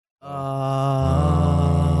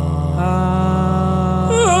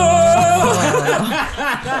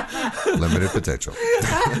Limited potential.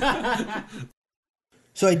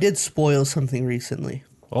 So I did spoil something recently.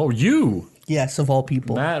 Oh, you. Yes, of all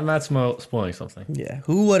people. Matt's spoiling something. Yeah,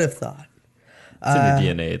 who would have thought? It's in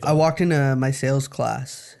your DNA, though. I walked into my sales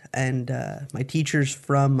class, and my teacher's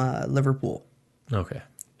from Liverpool. Okay.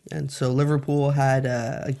 And so Liverpool had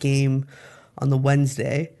a game on the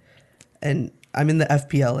Wednesday, and I'm in the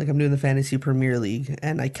FPL, like I'm doing the Fantasy Premier League,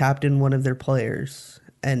 and I captained one of their players.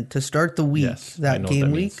 And to start the week, Yes, I that know what game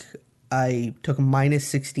that week, means. I took a minus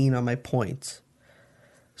 16 on my points.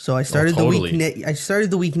 So I started totally. I started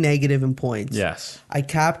the week negative in points. Yes. I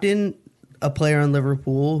captained a player on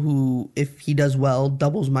Liverpool who, if he does well,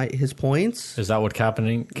 doubles his points. Is that what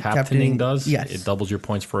captaining does? Yes. It doubles your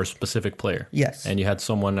points for a specific player. Yes. And you had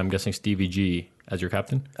someone, I'm guessing Stevie G, as your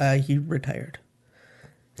captain? He retired.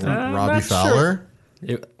 Robbie not Fowler?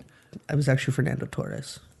 I was actually Fernando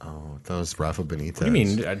Torres. Oh, that was Rafa Benitez. What do you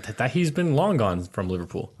mean? That he's been long gone from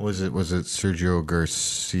Liverpool. Was it Sergio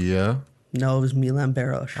Garcia? No, it was Milan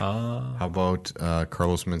Baros. How about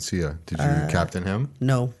Carlos Mencia? Did you captain him?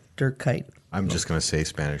 No, Dirk Kuyt. I'm just going to say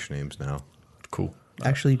Spanish names now. Cool.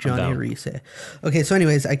 Actually, Johnny down. Arise. Okay, so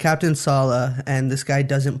anyways, I captained Salah, and this guy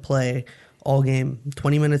doesn't play all game.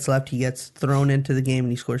 20 minutes left, he gets thrown into the game,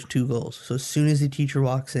 and he scores 2 goals. So as soon as the teacher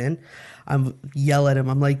walks in, I'm yell at him.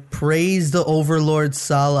 I'm like, praise the overlord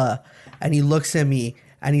Salah. And he looks at me,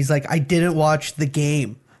 and he's like, I didn't watch the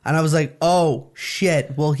game. And I was like, oh,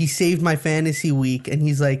 shit. Well, he saved my fantasy week. And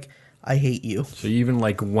he's like, I hate you. So you even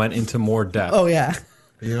went into more depth. Oh, yeah.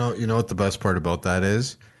 You know what the best part about that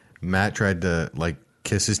is? Matt tried to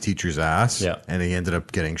kiss his teacher's ass, Yeah. and he ended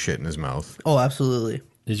up getting shit in his mouth. Oh, absolutely.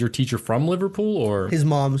 Is your teacher from Liverpool or? His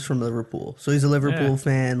mom's from Liverpool. So he's a Liverpool Yeah.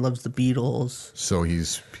 fan, loves the Beatles. So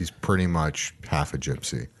he's pretty much half a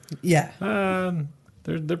gypsy. Yeah.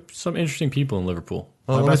 There's some interesting people in Liverpool.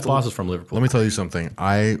 Well, My let me best t- boss is from Liverpool. Let me tell you something.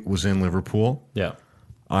 I was in Liverpool. Yeah.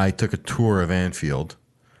 I took a tour of Anfield.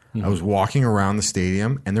 I was walking around the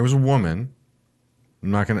stadium, and there was a woman.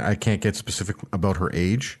 I can't get specific about her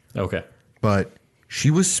age, Okay. but she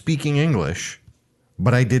was speaking English,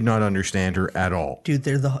 but I did not understand her at all. Dude,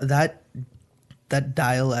 they're that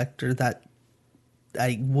dialect or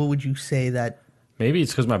what would you say that? Maybe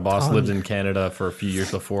it's because my boss Tongue. lived in Canada for a few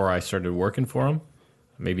years before I started working for him.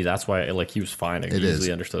 Maybe that's why he was fine. I It is.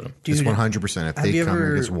 easily understood him. It's Dude, 100%. If have they you come,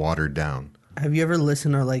 ever- it gets watered down. Have you ever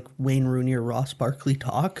listened to Wayne Rooney or Ross Barkley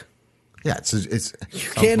talk? Yeah, it's You Sounds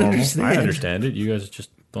can't normal. understand. I understand it. You guys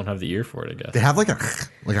just don't have the ear for it, I guess. they have like a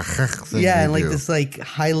thing. Yeah, they and do. this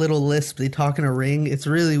high little lisp. They talk in a ring. It's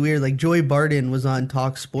really weird. Joey Barden was on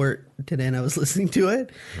Talk Sport today, and I was listening to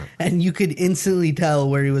it, and you could instantly tell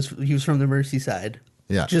where he was. He was from the Merseyside.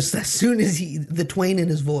 Yeah. Just as soon as the twang in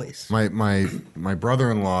his voice. My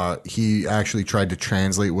brother-in-law, he actually tried to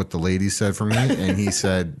translate what the lady said for me, and he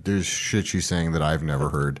said, "There's shit she's saying that I've never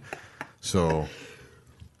heard." So,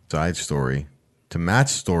 side story to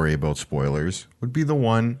Matt's story about spoilers would be the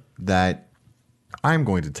one that I'm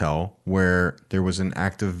going to tell, where there was an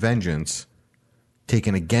act of vengeance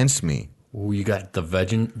taken against me. Ooh, you got the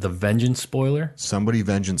vengeance spoiler? Somebody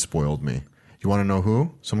vengeance spoiled me. You want to know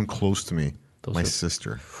who? Someone close to me. My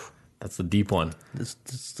sister. That's the deep one. This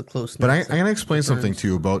is the closeness. But I'm going to explain something to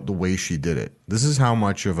you about the way she did it. This is how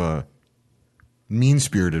much of a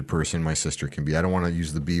mean-spirited person my sister can be. I don't want to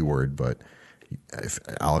use the B word, but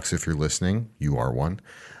Alex, if you're listening, you are one.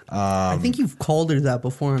 I think you've called her that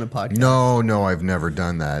before on a podcast. No, I've never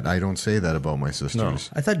done that. I don't say that about my sisters.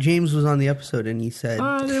 I thought James was on the episode and he said,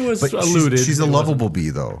 It was But alluded. she's a It wasn't- lovable bee,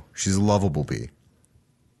 though. She's a lovable bee.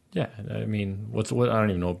 Yeah, I mean, what? I don't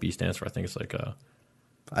even know what B stands for. I think it's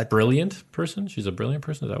a brilliant person. She's a brilliant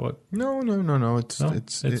person. Is that what? No. It's No,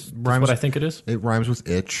 it's it's it rhymes. what I think it is. It rhymes with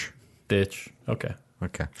itch. Ditch. Okay.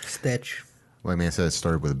 Okay. Stitch. Well, I mean, I said it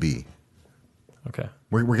started with a B. Okay.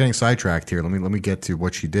 We're getting sidetracked here. Let me get to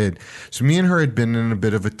what she did. So me and her had been in a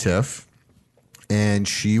bit of a tiff, and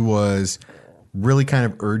she was really kind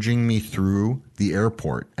of urging me through the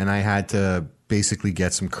airport, and I had to basically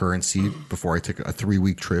get some currency before I took a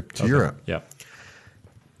 3-week trip to Europe. Yeah.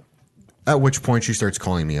 At which point she starts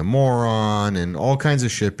calling me a moron and all kinds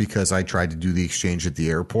of shit because I tried to do the exchange at the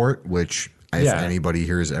airport, which if Yeah. anybody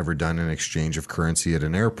here has ever done an exchange of currency at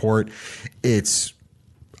an airport,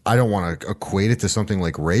 I don't want to equate it to something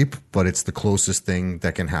like rape, but it's the closest thing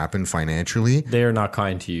that can happen financially. They are not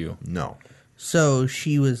kind to you. No. So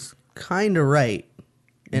she was kind of right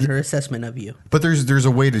in her assessment of you. But there's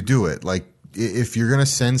a way to do it. Like if you're going to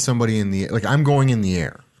send somebody in the I'm going in the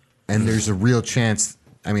air, and there's a real chance.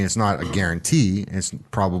 I mean, it's not a guarantee. It's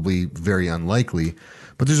probably very unlikely,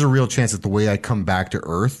 but there's a real chance that the way I come back to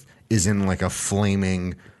Earth is in a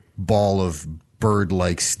flaming ball of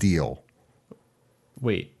bird-like steel.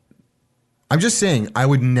 Wait. I'm just saying, I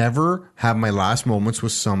would never have my last moments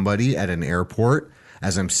with somebody at an airport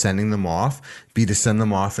as I'm sending them off be to send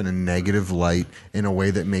them off in a negative light in a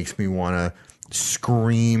way that makes me want to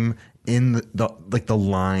scream in the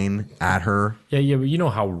line at her. Yeah, but you know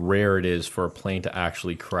how rare it is for a plane to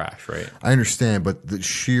actually crash, right? I understand, but the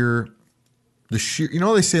sheer, you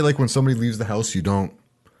know, they say like when somebody leaves the house, you don't.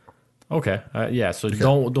 Okay, yeah. So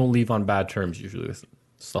don't leave on bad terms usually with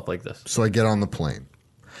stuff like this. So I get on the plane,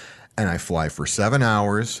 and I fly for 7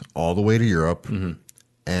 hours all the way to Europe, and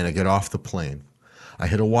I get off the plane. I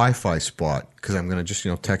hit a Wi-Fi spot because I'm gonna just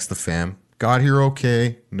text the fam. Got here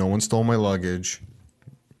okay. No one stole my luggage.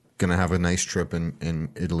 Gonna have a nice trip in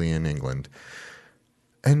Italy and England.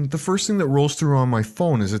 And the first thing that rolls through on my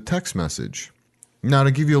phone is a text message. Now,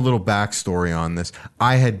 to give you a little backstory on this,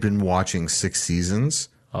 I had been watching 6 seasons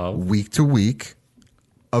week to week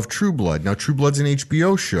of True Blood. Now, True Blood's an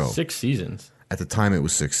HBO show. 6 seasons. At the time, it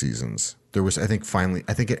was 6 seasons. There was, I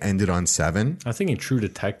think it ended on 7. I was thinking True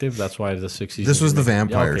Detective. That's why the 6 seasons. This was the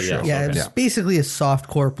vampire show. Yeah, it's basically a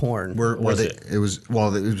softcore porn.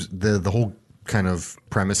 The whole kind of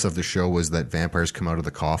premise of the show was that vampires come out of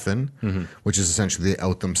the coffin, which is essentially they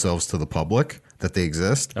out themselves to the public that they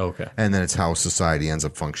exist. Okay. And then it's how society ends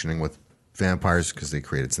up functioning with vampires because they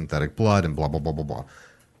created synthetic blood and blah, blah, blah, blah,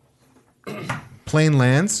 blah. Plane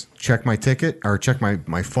lands, check my ticket, or check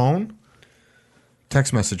my phone.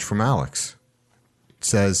 Text message from Alex. It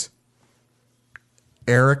says,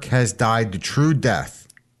 Eric has died to true death.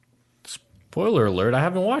 Spoiler alert, I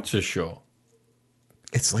haven't watched this show.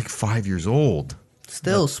 It's like 5 years old.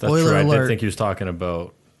 Still, That's spoiler true. alert. I did think he was talking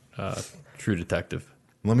about True Detective.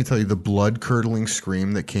 Let me tell you, the blood-curdling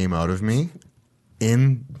scream that came out of me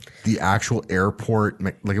in the actual airport,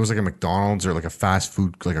 like it was like a McDonald's or like a fast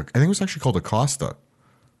food, I think it was actually called a Costa.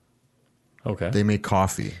 Okay. They make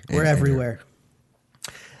coffee. We're everywhere.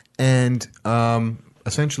 And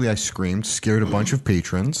essentially I screamed, scared a bunch of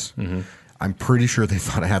patrons. I'm pretty sure they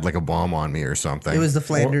thought I had like a bomb on me or something. It was the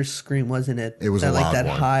Flanders scream, wasn't it? It was a loud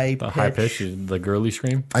one. The high pitch, the girly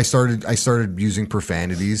scream. I started using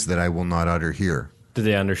profanities that I will not utter here. Did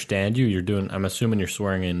they understand you? I'm assuming you're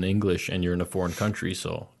swearing in English and you're in a foreign country,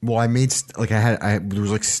 so. Well, I made there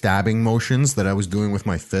was like stabbing motions that I was doing with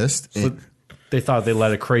my fist. So they thought they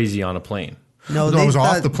let a crazy on a plane. No, I was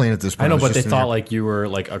off the plane at this point. I know, but they thought like you were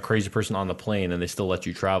like a crazy person on the plane, and they still let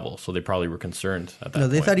you travel. So they probably were concerned at that point. No,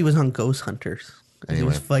 they thought he was on Ghost Hunters. Anyway. He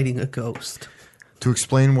was fighting a ghost. To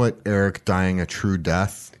explain what Eric dying a true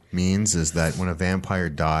death means is that when a vampire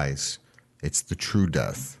dies, it's the true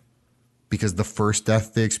death. Because the first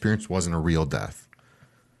death they experienced wasn't a real death.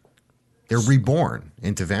 They're reborn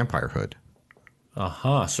into vampirehood.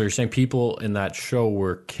 So you're saying people in that show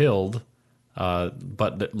were killed,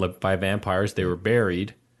 but by vampires, they were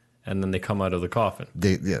buried, and then they come out of the coffin.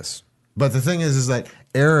 Yes. But the thing is that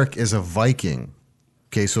Eric is a Viking.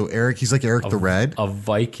 Okay, so Eric, he's like Eric the Red. A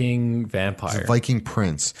Viking vampire. He's a Viking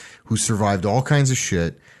prince who survived all kinds of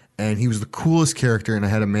shit, and he was the coolest character, and I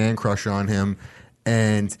had a man crush on him,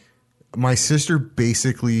 and my sister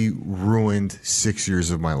basically ruined 6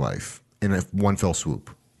 years of my life in one fell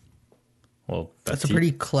swoop. Well, that's a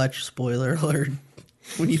pretty clutch spoiler alert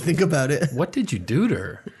when you think about it. What did you do to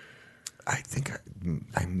her? I think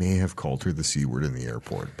I may have called her the C word in the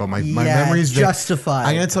airport, but my memory is justified.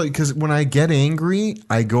 I'm gonna tell you because when I get angry,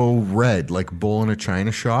 I go red like bull in a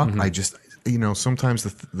china shop. I just sometimes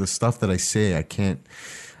the stuff that I say I can't.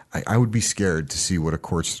 I would be scared to see what a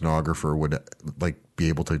court stenographer would like be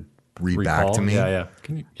able to read back to me. Yeah.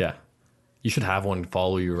 You should have one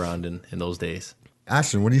follow you around in those days.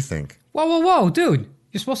 Ashton, what do you think? Whoa, dude!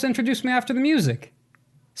 You're supposed to introduce me after the music.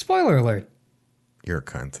 Spoiler alert. You're a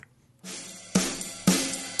cunt.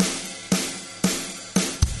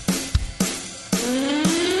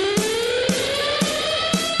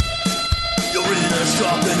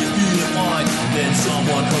 Shock and you're feeling fine. Then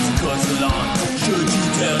someone comes and cuts the line. Should you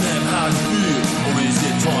tell them how you feel? Or is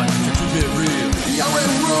it time to keep it real? The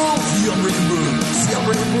unwritten rules. The unwritten rules. It's the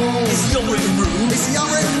unwritten rules. It's the unwritten rules. It's the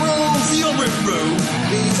unwritten rules. It's the unwritten rules.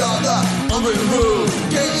 These are the unwritten rules.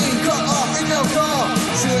 Getting cut off in your car.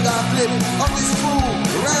 Should I flip on this rule?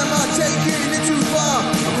 Or am I taking it too far?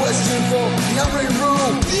 A question for the unwritten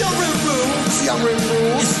rule. The unwritten rule. It's the unwritten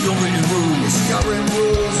rules. It's the unwritten rules. It's the unwritten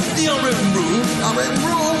rules. The unwritten rule. Unwritten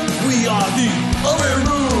rule. We are the unwritten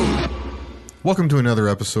rule. Welcome to another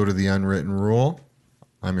episode of The Unwritten Rule.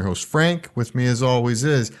 I'm your host, Frank. With me, as always,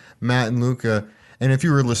 is Matt and Luca. And if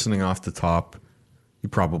you were listening off the top, you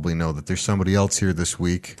probably know that there's somebody else here this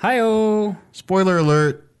week. Hi-oh. Spoiler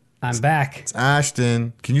alert, I'm back.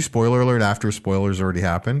 Ashton, can you spoiler alert after spoilers already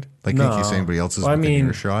happened? Like in No. case anybody else is Well, I within mean-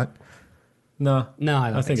 earshot. No, No,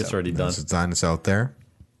 I don't think think it's so. already done. It's done. It's out there.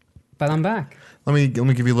 But I'm back. Let me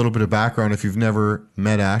give you a little bit of background. If you've never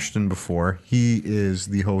met Ashton before, he is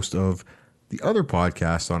the host of the other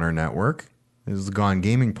podcast on our network. This is the Gone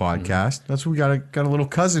Gaming podcast. That's what we got a little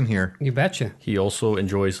cousin here. You betcha. He also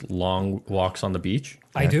enjoys long walks on the beach.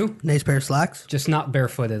 I do. Nice pair of slacks. Just not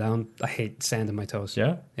barefooted. I hate sand in my toes.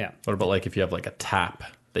 Yeah? Yeah. What about like if you have like a tap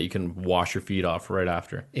that you can wash your feet off right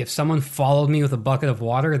after? If someone followed me with a bucket of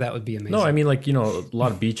water, that would be amazing. No, I mean like, a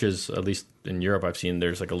lot of beaches, at least in Europe I've seen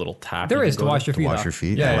there's like a little tap. there you is can to go wash your feet Wash off. your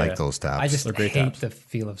feet. Yeah, I yeah, like yeah. those taps. I just They're great hate taps. the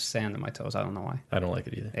feel of sand in my toes. I don't know why. I don't like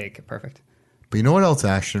it either. Hey, perfect. But you know what else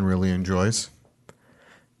Ashton really enjoys?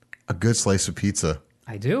 A good slice of pizza.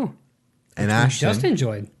 I do. And We Ashton, just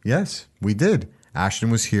enjoyed. yes, we did. Ashton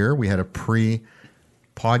was here. We had a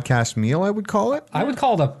pre-podcast meal, I would call it. I would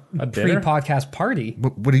call it A a dinner? pre-podcast party.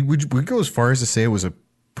 But would we go as far as to say it was a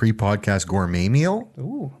pre-podcast gourmet meal?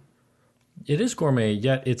 Ooh. It is gourmet,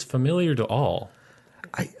 yet it's familiar to all.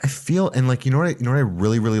 I feel, and like you know what I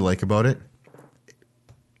really really like about it.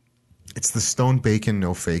 It's the stone bacon,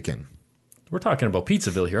 no faking. We're talking about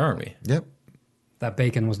Pizzaville here, aren't we? Yep. That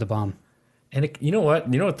bacon was the bomb. And you know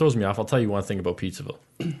what? You know what throws me off? I'll tell you one thing about Pizzaville.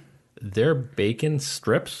 Their bacon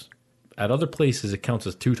strips, at other places, it counts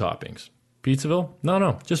as 2 toppings. Pizzaville?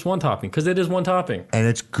 No, just 1 topping, because it is 1 topping. And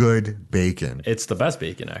it's good bacon. It's the best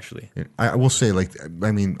bacon, actually. I will say, like,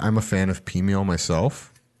 I mean, I'm a fan of pea meal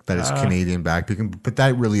myself. That is Canadian back bacon, but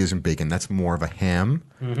that really isn't bacon. That's more of a ham.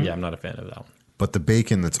 Yeah, I'm not a fan of that one. But the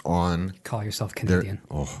bacon that's on Call yourself there, Canadian.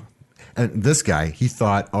 and this guy,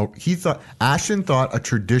 Ashton thought a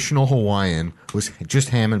traditional Hawaiian was just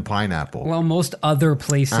ham and pineapple. Well, most other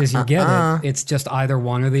places you get it, it's just either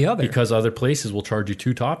one or the other. Because other places will charge you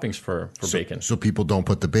 2 toppings for bacon. So people don't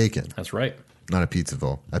put the bacon. That's right. Not at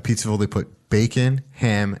Pizzaville. At Pizzaville, they put bacon,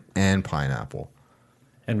 ham, and pineapple.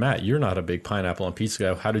 And Matt, you're not a big pineapple on pizza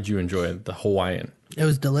guy. How did you enjoy the Hawaiian? It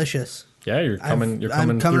was delicious. Yeah, you're coming.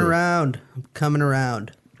 I'm coming through. around. I'm coming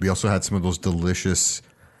around. We also had some of those delicious,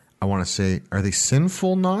 I want to say, are they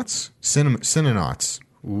sinful knots? Cinnamons.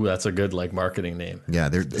 Ooh, that's a good like marketing name. Yeah,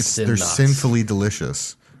 they're Knots. sinfully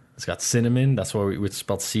delicious. It's got cinnamon. That's why it's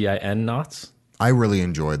spelled CIN knots. I really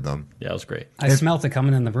enjoyed them. Yeah, it was great. I smelt it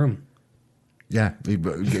coming in the room. Yeah,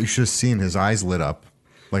 you should have seen his eyes lit up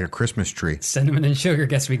like a Christmas tree. Cinnamon and sugar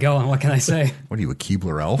gets me going. What can I say? What are you, a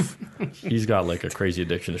Keebler elf? He's got like a crazy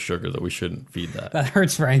addiction to sugar that we shouldn't feed that. That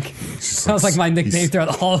hurts, Frank. Sounds like my nickname he's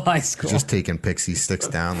throughout all of high school. just taking pixie sticks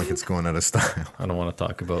down like it's going out of style. I don't want to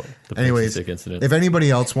talk about the Anyways, Pixie Stick incident. if anybody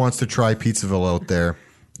else wants to try Pizzaville out there,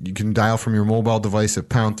 you can dial from your mobile device at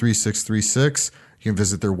pound 3636. You can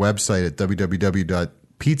visit their website at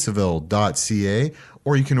www.pizzaville.ca,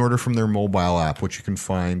 or you can order from their mobile app, which you can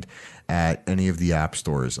find at any of the app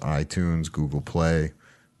stores, iTunes, Google Play,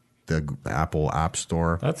 the Apple App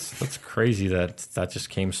Store. That's crazy that just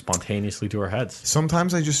came spontaneously to our heads.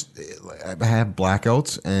 Sometimes I have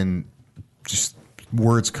blackouts and just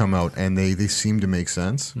words come out and they seem to make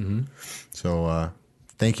sense. Mm-hmm. So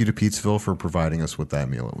thank you to Pizzaville for providing us with that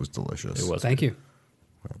meal. It was delicious. It was. Thank you.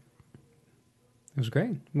 It was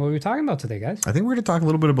great. What were we talking about today, guys? I think we're going to talk a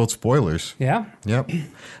little bit about spoilers. Yeah. Yep. I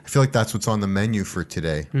feel like that's what's on the menu for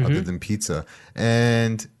today, other than pizza.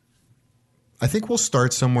 And I think we'll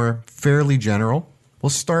start somewhere fairly general. We'll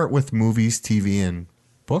start with movies, TV, and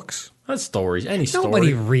books. That's stories. Any story.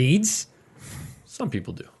 Nobody reads. Some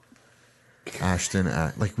people do. Ashton,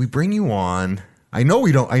 like we bring you on. I know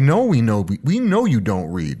we don't. I know we know. We know you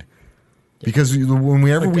don't read because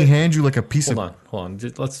whenever we hand you like a piece Hold on.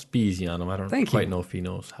 Just, let's be easy on him. I don't Thank quite you. know if he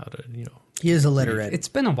knows how to, He is illiterate. It's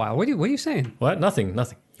been a while. What are you saying? What? Nothing.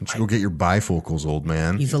 you should go get your bifocals, old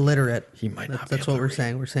man. He's illiterate. He might not be That's able what to we're read.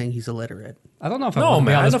 saying. We're saying he's illiterate. I don't know if I No, want to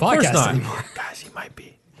be on man. this Of course podcast not. anymore. Guys, he might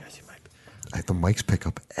be. The mics pick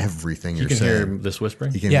up everything You you're can hear saying. this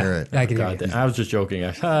whispering? You can Yeah, hear it. I can hear God, you. I was just joking.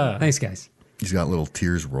 Thanks, guys. He's got little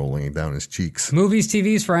tears rolling down his cheeks. Movies,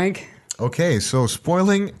 TVs, Frank. Okay, so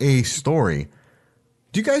spoiling a story.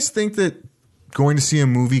 Do you guys think that going to see a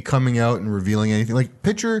movie coming out and revealing anything, like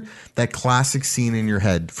picture that classic scene in your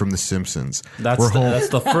head from The Simpsons? That's where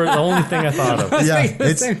the only thing I thought of. yeah, thinking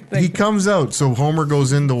the same thing. he comes out. So Homer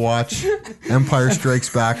goes in to watch Empire Strikes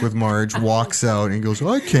Back with Marge, walks out, and he goes,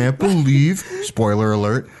 "I can't believe," spoiler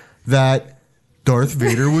alert, that Darth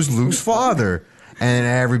Vader was Luke's father. And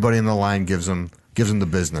everybody in the line gives him the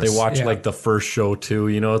business. They watch Yeah. like the first show too.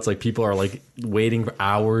 It's like people are like waiting for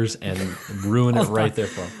hours and ruin it right there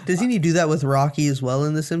for 'em. Doesn't he do that with Rocky as well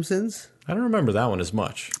in The Simpsons? I don't remember that one as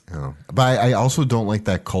much. Oh. But I also don't like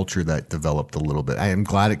that culture that developed a little bit. I am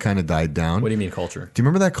glad it kind of died down. What do you mean culture? Do you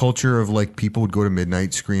remember that culture of like people would go to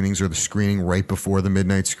midnight screenings or the screening right before the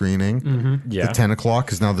midnight screening? Yeah. The 10 o'clock,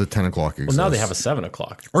 because now the 10 o'clock exists. Well, now they have a 7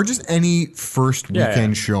 o'clock. Or just any first Yeah,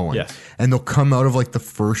 weekend yeah. showing. Yes. And they'll come out of like the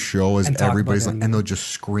first show as And talk everybody's about like, it. and they'll just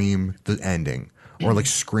scream the ending. Or like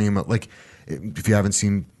scream, like if you haven't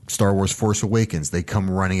seen Star Wars Force Awakens, they come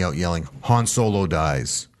running out yelling, Han Solo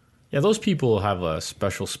dies. Yeah, those people have a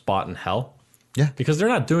special spot in hell. Yeah. Because they're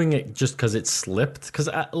not doing it just because it slipped. Because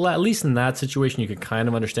at least in that situation, you can kind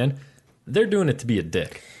of understand. They're doing it to be a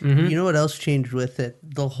dick. You know what else changed with it?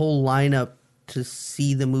 The whole lineup to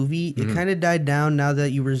see the movie. It kind of died down now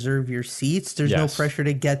that you reserve your seats. There's no Yes. pressure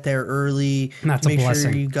to get there early. That's a make sure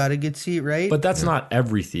blessing. you got a good seat, right? But that's not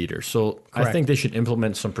every theater. So I Correct. think they should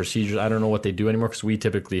implement some procedures. I don't know what they do anymore because we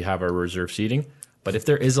typically have our reserved seating. But if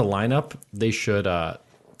there is a lineup, they should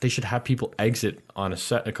have people exit on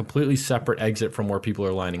a completely separate exit from where people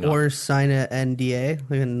are lining up. or sign a NDA,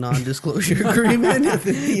 like a non-disclosure agreement at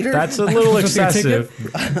the theater. That's a little excessive.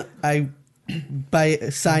 By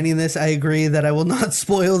signing this, I agree that I will not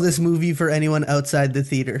spoil this movie for anyone outside the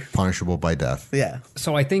theater. Punishable by death. Yeah.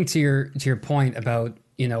 So I think to your point about,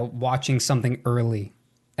 watching something early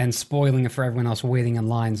and spoiling it for everyone else waiting in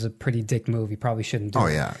line is a pretty dick move. You probably shouldn't do Oh,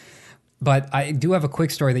 it. yeah. But I do have a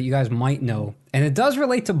quick story that you guys might know, and it does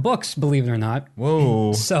relate to books, believe it or not.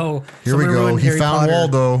 Whoa. So Here we Someone go. ruined He Harry found Potter.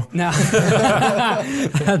 Waldo. now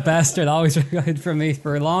that bastard always hid from me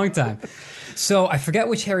for a long time. So I forget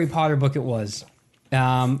which Harry Potter book it was,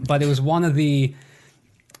 but it was one of the.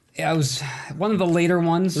 It was one of the later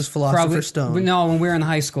ones. It was Philosopher's Stone. No, when we were in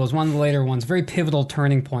high school, it was one of the later ones. Very pivotal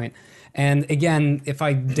turning point. And again, if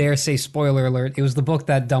I dare say spoiler alert, it was the book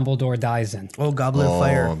that Dumbledore dies in. Oh, Goblet of Oh,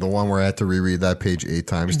 Fire. the one where I had to reread that page 8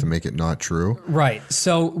 times to make it not true. Right.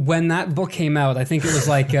 So when that book came out, I think it was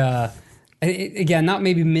like again, not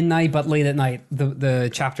maybe midnight, but late at night. The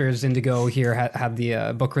chapters Indigo here had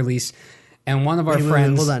the book release, and one of our Wait,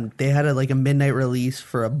 friends. hold on. They had a midnight release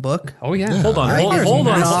for a book. Oh yeah. Hold on, I did hold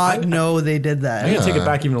on. not know they did that. I'm going to take it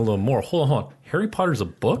back even a little more. Hold on. Harry Potter's a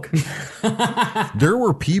book? There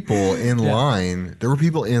were people in line. There were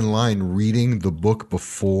people in line reading the book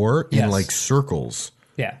before in Yes. like circles.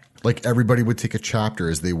 Yeah. Like everybody would take a chapter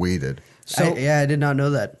as they waited. So I did not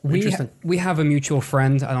know that. Interesting. we have a mutual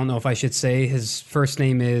friend. I don't know if I should say his first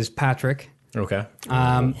name is Patrick. Okay.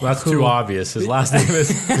 Well, that's too obvious. His last name is...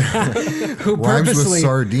 Who Rhymes with purposely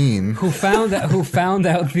sardine. who found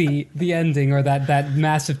out the ending or that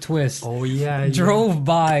massive twist. Oh, yeah. Drove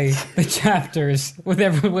by the chapters with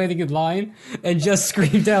everyone waiting in line and just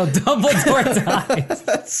screamed out, "Dumbledore dies!"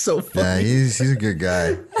 That's so Yeah, funny. he's a good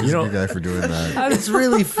guy. He's know- a good guy for doing that. It's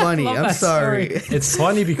really funny. love I'm that sorry. story. It's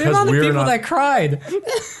funny The because amount of we're people not... that cried.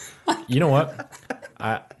 You know what?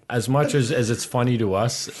 As much as it's funny to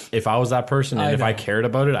us, if I was that person and I if I know. cared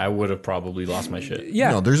about it, I would have probably lost my shit.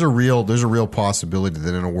 Yeah, No, there's a real possibility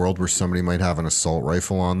that in a world where somebody might have an assault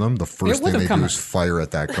rifle on them, the first would thing have they come do up. is fire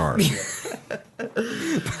at that car.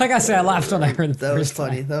 like I said, I laughed when I heard it the That was first time.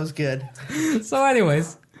 funny. That was good. So,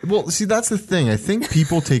 anyways, Well, see, that's the thing. I think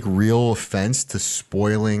people take real offense to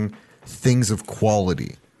spoiling things of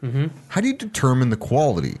quality. Mm-hmm. How do you determine the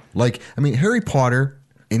quality? Like, I mean, Harry Potter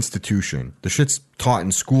institution, the shit's taught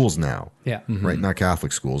in schools now. yeah. Right? Not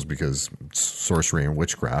Catholic schools because it's sorcery and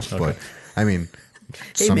witchcraft. But, I mean,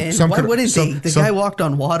 Hey man, why wouldn't they? The guy walked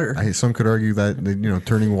on water. some could argue that,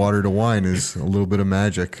 turning water to wine is a little bit of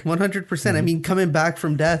magic. 100%. I mean, coming back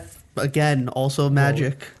from death again, also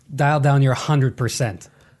magic. Dial down your 100%.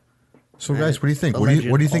 So, guys, what do you think? Alleged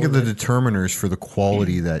What do you think of the all of it. determiners for the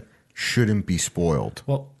quality that shouldn't be spoiled?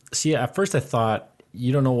 Well, see, at first I thought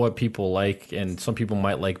you don't know what people like, and some people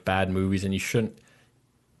might like bad movies, and you shouldn't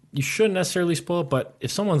necessarily spoil it. But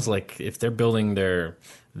if someone's like, if they're building their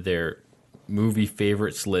movie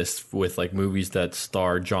favorites list with like movies that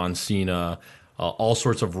star John Cena, all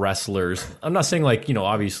sorts of wrestlers, I'm not saying like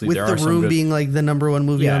obviously With there The are some Room good, being like the number one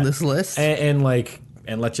movie on this list. and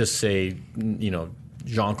let's just say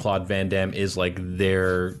Jean-Claude Van Damme is like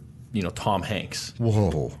their Tom Hanks.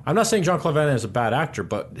 Whoa. I'm not saying Jean-Claude Van Damme is a bad actor,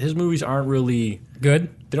 but his movies aren't really Good.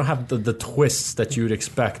 They don't have the twists that you would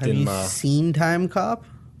expect Have in. you seen Time Cop?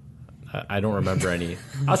 I don't remember any.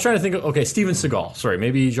 I was trying to think of Steven Seagal. Sorry,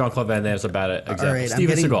 maybe Jean-Claude Van Damme is a bad example. All right,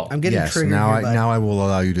 Steven Seagal. I'm getting Yes, triggered now here, bud. I will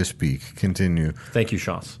allow you to speak. Continue. Thank you,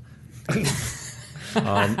 Chance.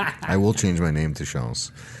 I will change my name to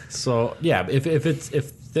Chance. So yeah,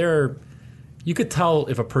 if they're, you could tell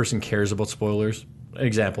if a person cares about spoilers.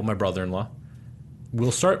 Example, my brother-in-law.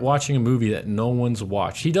 we'll start watching a movie that no one's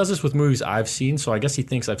watched. He does this with movies I've seen, so I guess he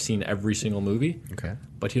thinks I've seen every single movie. Okay.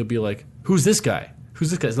 But he'll be like, "Who's this guy? Who's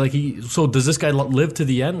this guy?" It's like so does this guy live to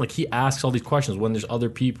the end? Like he asks all these questions when there's other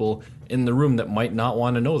people in the room that might not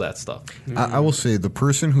want to know that stuff. I will say the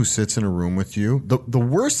person who sits in a room with you, the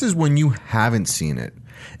worst is when you haven't seen it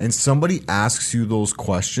and somebody asks you those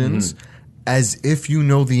questions as if you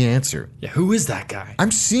know the answer. Yeah, who is that guy?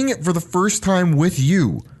 I'm seeing it for the first time with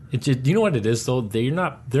you. You know what it is though? They're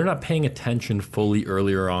not paying attention fully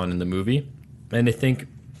earlier on in the movie, and they think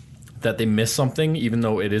that they missed something, even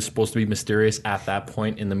though it is supposed to be mysterious at that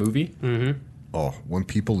point in the movie. Oh, when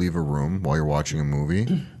people leave a room while you're watching a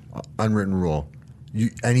movie, unwritten rule,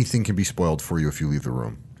 anything can be spoiled for you if you leave the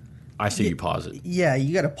room. I say you pause it. Yeah,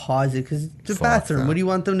 you got to pause it because it's a Fuck bathroom. that. What do you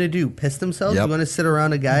want them to do? Piss themselves? Yep. You want to sit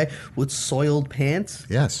around a guy with soiled pants?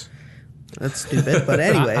 Yes. That's stupid. But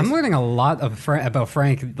anyways, I'm learning a lot of about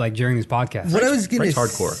Frank like during these podcasts. what I was going to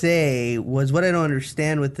Frank's hardcore. say was what I don't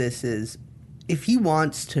understand with this is if he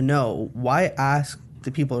wants to know, why ask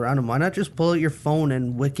the people around him? Why not just pull out your phone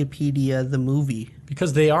and Wikipedia the movie?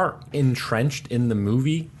 Because they are entrenched in the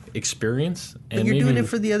movie experience. But And you're doing maybe- it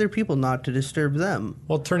for the other people, not to disturb them.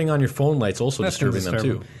 Well, turning on your phone light's also That's gonna disturbing them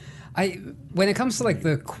disturb too. him. When it comes to like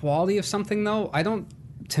the quality of something though, I don't.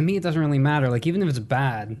 To me, it doesn't really matter. Like even if it's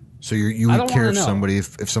bad, So you I would don't care wanna if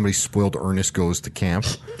know. somebody spoiled Ernest Goes to Camp?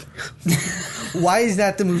 Why is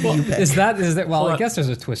that the movie you picked? is that well? Hold I on. guess there's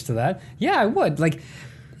a twist to that. Yeah, I would like.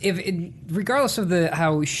 If it, regardless of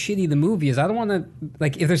how shitty the movie is, I don't want to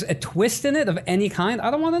like. If there's a twist in it of any kind, I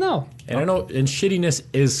don't want to know. And I know, and shittiness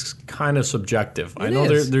is kind of subjective. I It know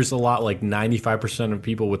is. there's a lot, like 95% of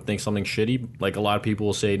people would think something shitty. Like a lot of people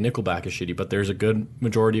will say Nickelback is shitty, but there's a good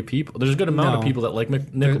majority of people. There's a good amount of No. people that like There,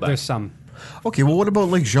 Nickelback. there's some. Okay, well, what about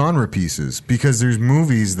like genre pieces? Because there's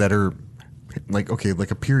movies that are like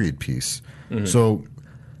a period piece. So,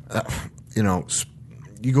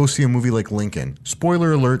 you go see a movie like Lincoln.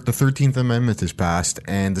 Spoiler alert: the 13th Amendment is passed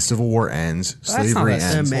and the Civil War ends. That's not Slavery a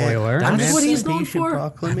ends. spoiler. That's what he's known Emancipation for?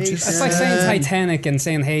 Proclamation. That's like saying Titanic and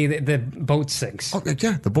saying, "Hey, the boat sinks," Oh,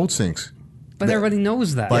 yeah, the boat sinks. but everybody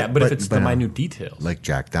knows that. yeah, but if but- it's but, the minute details. Like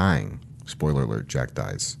Jack dying. Spoiler alert: Jack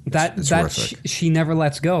dies. That It's that horrific. she never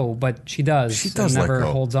lets go, but she does. She does and let never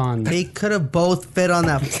go. holds on. They could have both fit on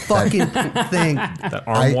that fucking thing. that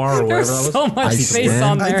armoire or There's whatever that was. so much I space stand-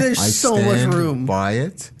 on there. There's so much stand room. by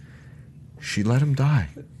it. She let him die.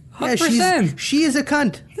 Yeah, 100%. she is a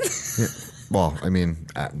cunt. Well, I mean,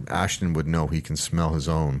 Ashton would know. He can smell his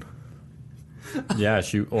own. Yeah,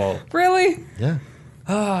 Really? Yeah.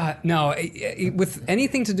 No. With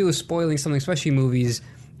anything to do with spoiling something, especially movies,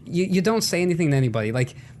 you don't say anything to anybody.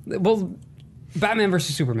 Like, well, Batman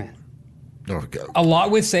versus Superman. Oh, God. A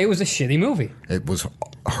lot would say it was a shitty movie, It was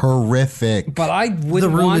horrific. but I wouldn't The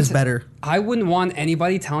Room want is better. I wouldn't want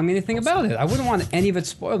anybody telling me anything about it. I wouldn't want any of it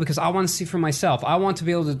spoiled because I want to see for myself. I want to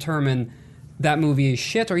be able to determine that movie is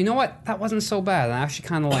shit, or you know what, that wasn't so bad. I actually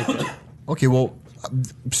kind of liked it. Okay, well,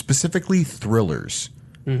 specifically thrillers,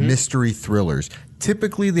 mystery thrillers.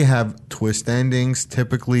 Typically, they have twist endings.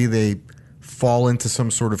 Typically, they fall into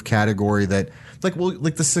some sort of category that, like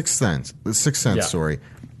the Sixth Sense. The Sixth Sense, Yeah. sorry.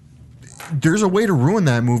 There's a way to ruin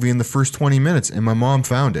that movie in the first 20 minutes, and my mom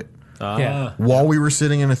found it. Yeah. While we were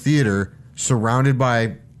sitting in a theater, surrounded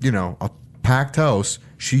by, a packed house,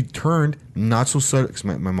 she turned not so sudden, because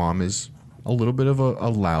my mom is a little bit of a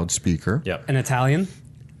loudspeaker. Yep. An Italian.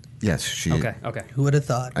 Yes, she. Okay. Okay. Who would have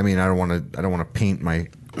thought? I mean, I don't want to paint my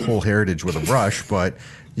whole heritage with a brush, but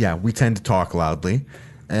yeah, we tend to talk loudly.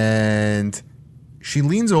 And she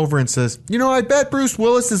leans over and says, I bet Bruce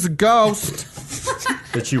Willis is a ghost.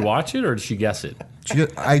 Did she watch it or did she guess it?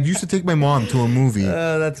 I used to take my mom to a movie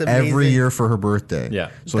that's every amazing. year for her birthday.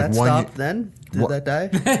 Yeah. So That one stopped year, then? Did What- that die?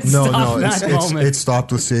 No, Stop no, that moment. it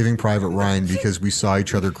stopped with Saving Private Ryan because we saw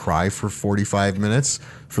each other cry for 45 minutes.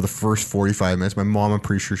 For the first 45 minutes, my mom, I'm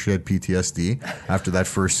pretty sure she had PTSD after that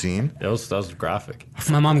first scene. That was graphic.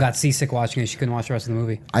 My mom got seasick watching it. She couldn't watch the rest of the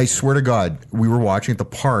movie. I swear to God, we were watching at the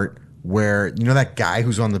part where that guy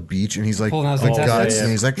who's on the beach and he's like Pulling out his the intestines? guts Yeah,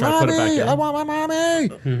 and he's like, trying to put it back "Mommy, in." I want my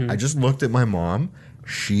mommy." I just looked at my mom.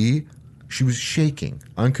 She was shaking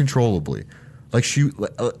uncontrollably, like she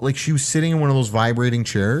was sitting in one of those vibrating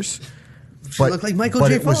chairs. She looked like Michael but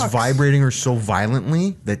J. it was Fox. vibrating her so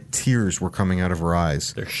violently that tears were coming out of her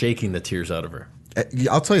eyes. They're shaking the tears out of her.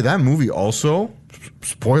 I'll tell you, that movie also,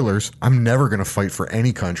 spoilers, I'm never going to fight for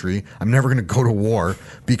any country. I'm never going to go to war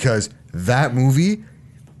because that movie,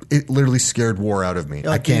 it literally scared war out of me.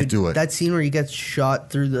 Oh, I can't dude, do it. That scene where he gets shot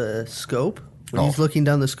through the scope, when Oh. he's looking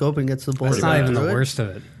down the scope and gets the bullet. That's not right even the through it. worst of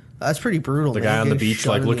it. That's pretty brutal. The man. guy on the Getting beach, shot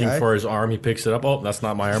like in the looking eye. for his arm, he picks it up. Oh, that's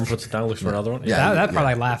not my arm. Puts it down, looks for another one. Yeah. That part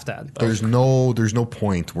I laughed at. There's no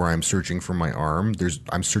point where I'm searching for my arm.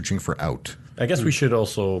 I'm searching for out. I guess we should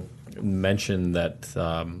also mention that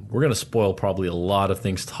we're going to spoil probably a lot of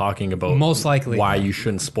things talking about Most likely. why you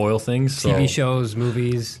shouldn't spoil things. So TV shows,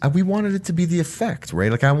 movies. We wanted it to be the effect,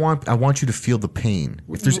 right? Like I want you to feel the pain.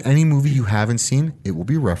 If there's any movie you haven't seen, it will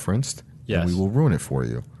be referenced, Yes. and we will ruin it for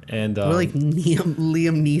you. And We're like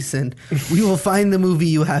Liam Neeson. We will find the movie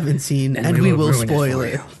you haven't seen, and we will ruin it spoil for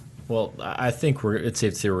it. you. well, I think it's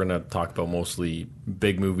safe to say we're going to talk about mostly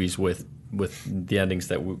big movies with the endings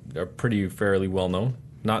that are pretty fairly well known.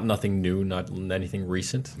 Nothing new, not anything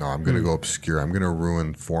recent. No, I'm gonna go obscure. I'm gonna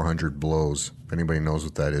ruin 400 Blows. If anybody knows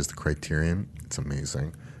what that is, the Criterion, it's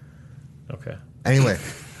amazing. Okay. Anyway,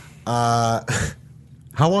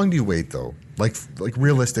 how long do you wait though? Like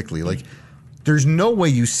realistically, like there's no way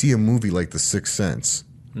you see a movie like The Sixth Sense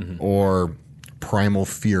or Primal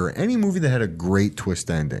Fear, any movie that had a great twist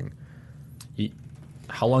ending.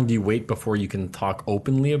 How long do you wait before you can talk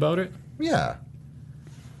openly about it? Yeah.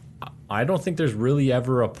 I don't think there's really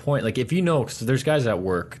ever a point. Like, if you know, because there's guys at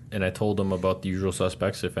work, and I told them about The Usual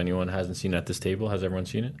Suspects. If anyone hasn't seen it at this table, has everyone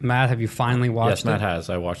seen it? Matt, have you finally watched Yes, Matt it? has.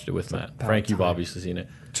 I watched it with Matt. Frank, you've obviously seen it.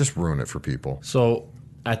 Just ruin it for people. So,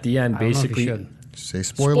 at the end, I don't know if you basically, should. Say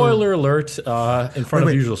spoiler. spoiler alert in front of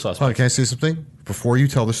Wait. Usual Hold on, Suspects. can I say something? Before you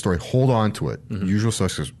tell the story, hold on to it. Usual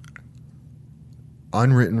Suspects.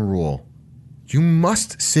 Unwritten rule. You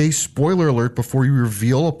must say spoiler alert before you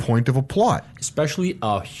reveal a point of a plot. Especially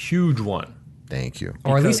a huge one. Thank you. Or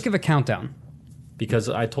at Because- least give a countdown. Because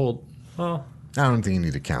I told, well, I don't think you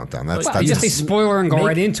need a countdown. That's Well, You just say Yes. spoiler and go Make-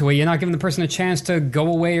 right into it. You're not giving the person a chance to go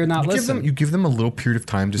away or not listen. you give them a little period of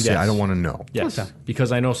time to say, Yes. I don't want to know. yes. Okay.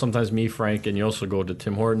 Because I know sometimes me, Frank, and you also go to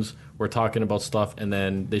Tim Hortons, we're talking about stuff, and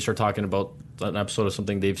then they start talking about an episode of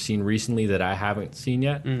something they've seen recently that I haven't seen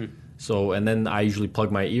yet. So, and then I usually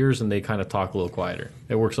plug my ears and they kind of talk a little quieter.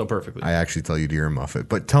 It works out perfectly. I actually tell you to earmuff it.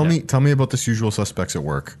 But tell me about this Usual Suspects at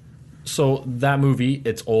work. So that movie,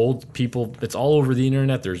 it's old. People, it's all over the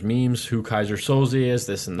internet. There's memes, who Kaiser Soze is,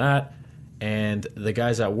 this and that. And the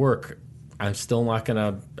guys at work, I'm still not going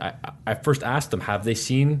to... I first asked them, have they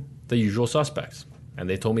seen The Usual Suspects? And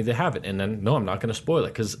they told me they haven't. And then, no, I'm not going to spoil it.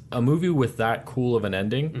 Because a movie with that cool of an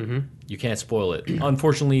ending, you can't spoil it.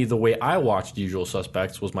 Unfortunately, the way I watched Usual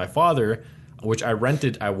Suspects was my father, which I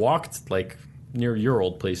rented. I walked, like, near your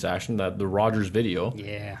old place, Ashton, the Rogers Video.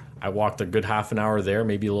 Yeah. I walked a good half an hour there,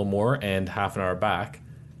 maybe a little more, and half an hour back.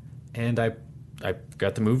 And I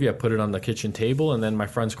got the movie, I put it on the kitchen table, and then my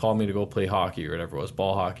friends called me to go play hockey or whatever it was,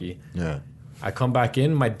 ball hockey. Yeah. I come back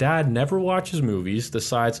in, my dad never watches movies,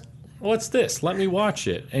 decides, what's this? Let me watch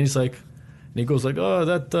it. And he's like, and he goes like, oh,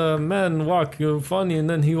 that man walk funny, and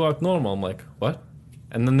then he walk normal. I'm like, what?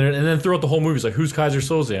 And then throughout the whole movie, he's like, who's Kaiser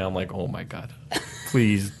Soze? I'm like, oh my God,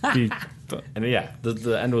 please be. And yeah,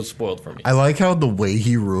 the end was spoiled for me. I like how the way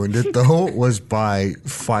he ruined it though was by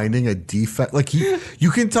finding a defect. Like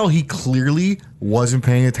you can tell he clearly wasn't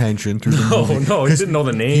paying attention through the movie. No, he 'cause didn't know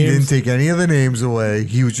the He didn't names. take any of the names away.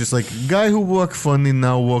 He was just like, guy who walk funny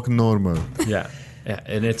now walk normal. Yeah,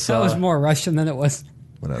 and it's That was more Russian than it was.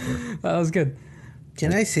 Whatever. That was good.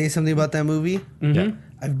 Can I say something about that movie? yeah.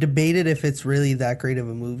 I've debated if it's really that great of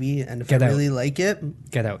a movie and if Get I out. really like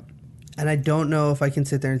it. Get out. And I don't know if I can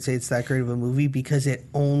sit there and say it's that great of a movie because it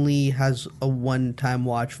only has a one-time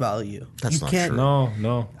watch value. That's you not can't, true.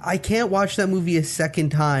 No. I can't watch that movie a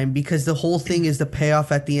second time because the whole thing is the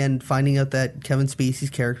payoff at the end, finding out that Kevin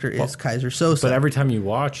Spacey's character is Kaiser Soze. But every time you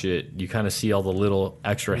watch it, you kind of see all the little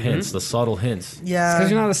extra hints, the subtle hints. yeah,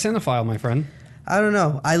 Because you're not a cinephile, my friend. I don't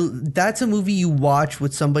know. That's a movie you watch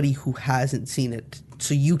with somebody who hasn't seen it,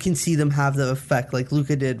 so you can see them have the effect, like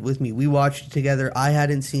Luca did with me. We watched it together. I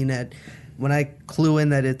hadn't seen it. When I clue in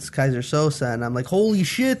that it's Kaiser Soze, and I'm like, "Holy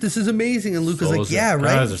shit, this is amazing!" And Luca's like, Soze. "Yeah,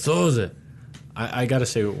 right." Kaiser Soze. I got to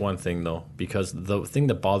say one thing though, because the thing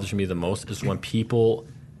that bothers me the most is when people,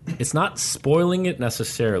 it's not spoiling it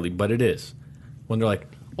necessarily, but it is when they're like,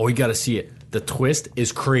 "Oh, you got to see it. The twist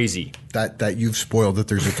is crazy." That you've spoiled that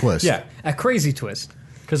there's a twist. Yeah. A crazy twist.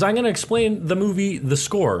 Because I'm going to explain the movie The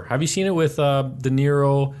Score. Have you seen it with De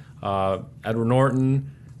Niro, Edward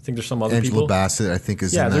Norton? I think there's some other Angela people. Bassett, I think,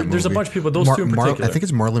 is Yeah, in that there's a movie. bunch of people, those two in particular. I think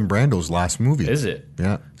it's Marlon Brando's last movie. Is it?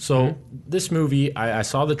 Yeah. So this movie, I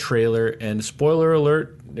saw the trailer, and spoiler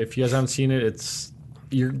alert, if you guys haven't seen it, it's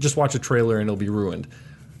you just watch a trailer and it'll be ruined.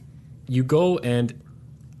 You go and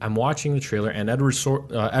I'm watching the trailer, and Edward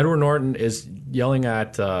Norton is yelling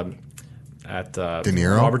at Niro?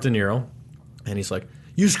 Robert De Niro, and he's like,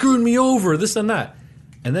 "You screwed me over," this and that.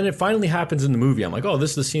 And then it finally happens in the movie. I'm like, oh,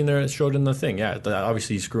 this is the scene there showed in the thing. Yeah,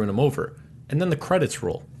 obviously he's screwing him over. And then the credits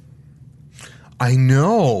roll. I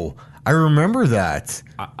know. I remember that.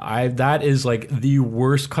 I that is like the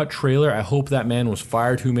worst cut trailer. I hope that man was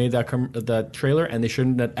fired who made that trailer, and they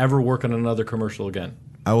shouldn't ever work on another commercial again.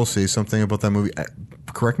 I will say something about that movie.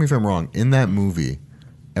 Correct me if I'm wrong. In that movie,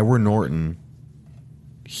 Edward Norton,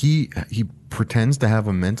 he pretends to have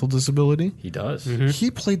a mental disability. He does. He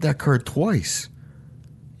played that card twice.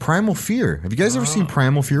 Primal Fear. Have you guys ever seen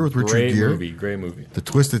Primal Fear with Richard Gere? Great movie. The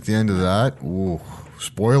twist at the end of that. Ooh,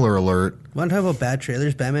 spoiler alert. Want to talk about bad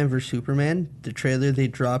trailers? Batman vs Superman, the trailer they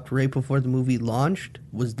dropped right before the movie launched,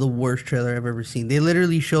 was the worst trailer I've ever seen. They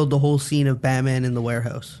literally showed the whole scene of Batman in the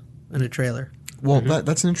warehouse in a trailer. Well,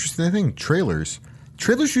 that's an interesting thing. Trailers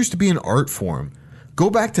used to be an art form. Go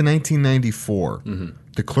back to 1994.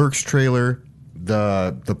 The Clerks trailer,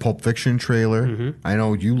 the Pulp Fiction trailer. I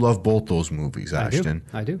know you love both those movies, Ashton.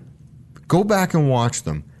 I do. Go back and watch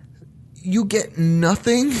them. You get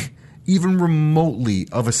nothing even remotely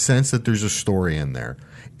of a sense that there's a story in there.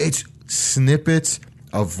 It's snippets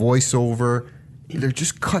of voiceover. They're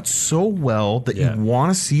just cut so well that you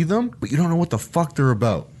want to see them, but you don't know what the fuck they're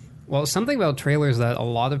about. Well, something about trailers that a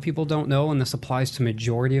lot of people don't know, and this applies to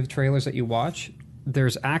majority of trailers that you watch.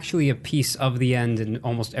 There's actually a piece of the end in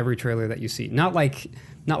almost every trailer that you see. Not like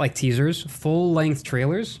teasers, full-length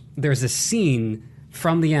trailers. There's a scene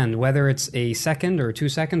from the end, whether it's a second or 2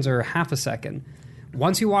 seconds or half a second.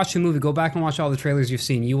 Once you watch the movie, go back and watch all the trailers you've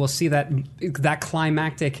seen. You will see that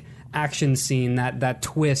climactic action scene, that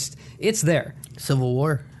twist. It's there. Civil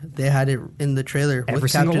War, they had it in the trailer Every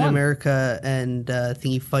with single Captain one. America and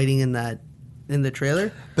Thingy fighting in the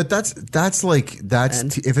trailer. But that's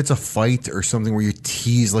if it's a fight or something where you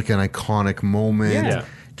tease like an iconic moment. Yeah.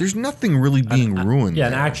 There's nothing really being ruined. Yeah,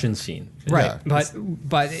 an there. action scene. Right, Yeah.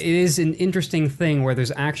 but it is an interesting thing where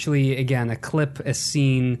there's actually, again, a clip, a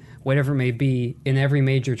scene, whatever it may be, in every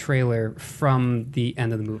major trailer from the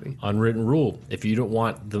end of the movie. Unwritten rule. If you don't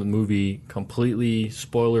want the movie completely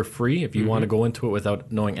spoiler free, if you want to go into it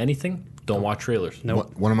without knowing anything, don't watch trailers.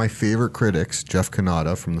 One of my favorite critics, Jeff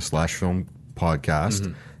Kanata from the Slash Film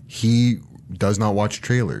podcast, he does not watch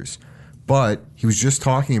trailers, but he was just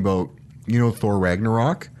talking about Thor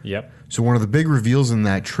Ragnarok. Yep. So one of the big reveals in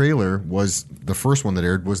that trailer was the first one that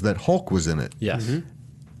aired was that Hulk was in it. Yes.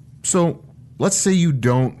 So let's say you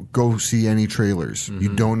don't go see any trailers.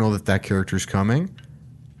 You don't know that character's coming.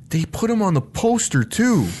 They put him on the poster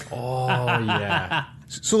too. Oh, yeah.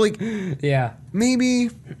 So like Yeah.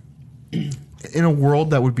 maybe in a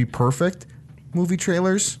world that would be perfect, movie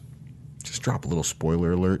trailers, just drop a little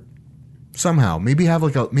spoiler alert. Somehow, maybe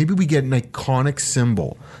we get an iconic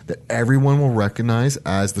symbol that everyone will recognize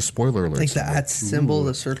as the spoiler alert. Like the @ symbol,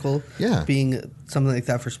 the circle, Yeah. being something like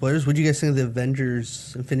that for spoilers. What do you guys think of the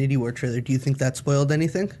Avengers Infinity War trailer? Do you think that spoiled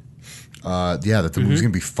anything? That the movie's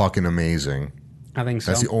gonna be fucking amazing. I think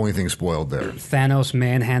so. That's the only thing spoiled there. Thanos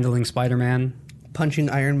manhandling Spider-Man. Punching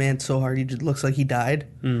Iron Man so hard he just looks like he died.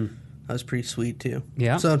 That was pretty sweet too.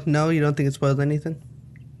 Yeah. So no, you don't think it spoiled anything?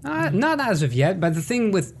 Not as of yet, but the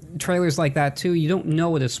thing with trailers like that too, you don't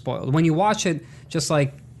know it is spoiled. When you watch it, just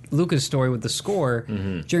like Luca's story with the score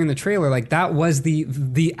during the trailer, like that was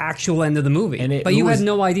the actual end of the movie. And but you had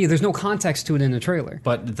no idea. There's no context to it in the trailer.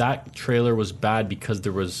 But that trailer was bad because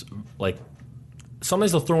there was like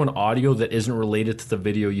sometimes they'll throw in audio that isn't related to the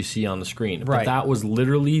video you see on the screen. Right. But that was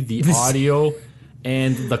literally the audio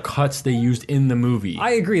and the cuts they used in the movie.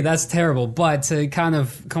 I agree, that's terrible. But to kind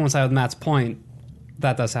of coincide with Matt's point,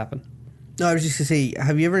 that does happen. No, I was just gonna say,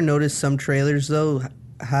 have you ever noticed some trailers though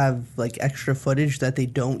have like extra footage that they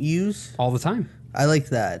don't use? All the time. I like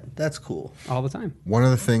that. That's cool. All the time. One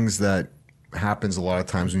of the things that happens a lot of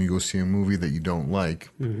times when you go see a movie that you don't like,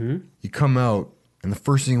 you come out and the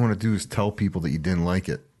first thing you want to do is tell people that you didn't like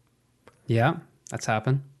it. Yeah, that's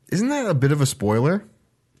happened. Isn't that a bit of a spoiler?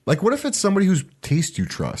 Like, what if it's somebody whose taste you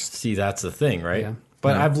trust? See, that's the thing, right? Yeah.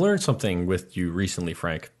 But I've learned something with you recently,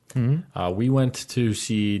 Frank. We went to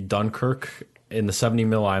see Dunkirk in the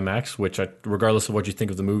 70mm IMAX, which, regardless of what you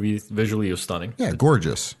think of the movie, visually it was stunning. Yeah,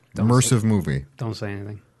 gorgeous, immersive movie. Don't say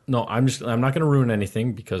anything. No, I'm not going to ruin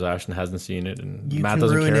anything because Ashton hasn't seen it and You Matt can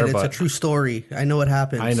doesn't ruin care. it. It's But a true story. I know what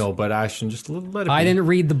happens. I know, but Ashton, just let it be. I didn't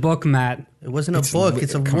read the book, Matt. It wasn't a book.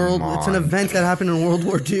 It's a come world. It's an on. event that happened in World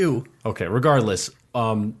War II. Okay, regardless,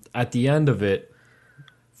 at the end of it,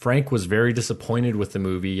 Frank was very disappointed with the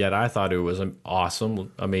movie, yet I thought it was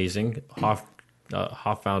awesome, amazing. Hoff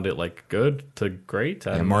found it like good to great.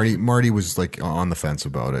 And Marty was like on the fence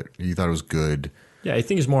about it. He thought it was good. Yeah, I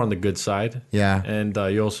think he's more on the good side. Yeah. And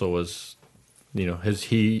he also was,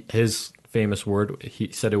 his famous word,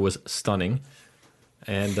 he said it was stunning.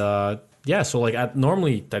 And yeah, so like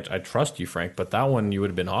normally I trust you, Frank, but that one you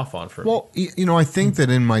would have been off on for. Well, I think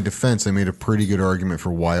that in my defense, I made a pretty good argument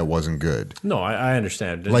for why it wasn't good. No, I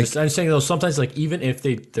understand. Like- I'm saying though, sometimes like even if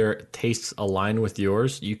their tastes align with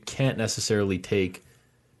yours, you can't necessarily take.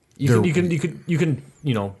 You can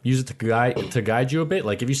use it to guide you a bit.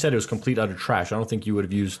 Like if you said it was complete utter trash, I don't think you would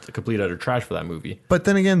have used complete utter trash for that movie. But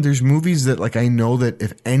then again, there's movies that like I know that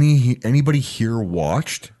if anybody here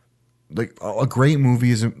watched, like a great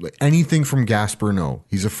movie isn't like, anything from Gaspar Noé.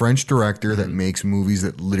 He's a French director that makes movies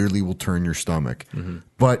that literally will turn your stomach.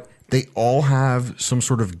 But they all have some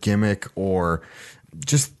sort of gimmick or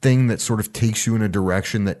just thing that sort of takes you in a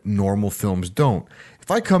direction that normal films don't. If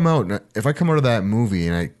I come out of that movie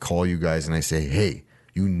and I call you guys and I say, "Hey,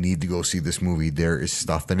 you need to go see this movie. There is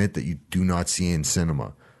stuff in it that you do not see in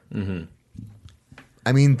cinema."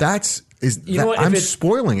 I mean, I'm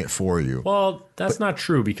spoiling it for you. Well, that's not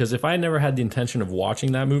true because if I never had the intention of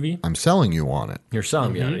watching that movie, I'm selling you on it. you're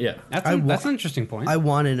selling me on it. Yeah. That's an interesting point. I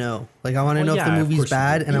want to know. Like, I want to Well, know yeah, if the of movie's course you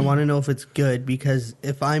bad, do. and I want to know if it's good. Because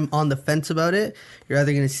if I'm on the fence about it, you're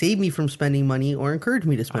either going to save me from spending money or encourage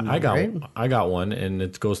me to spend money. I got one, and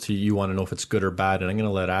it goes to you want to know if it's good or bad, and I'm going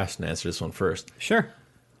to let Ashton answer this one first. Sure.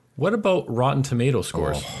 What about Rotten Tomato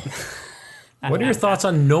scores? What are your thoughts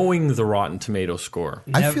on knowing the Rotten Tomato score?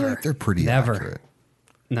 I feel Never. like they're pretty Never. accurate.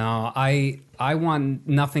 No, I want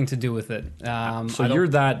nothing to do with it. So I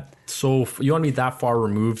don't- you want to be that far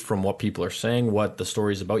removed from what people are saying, what the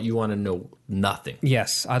story's about. You want to know nothing.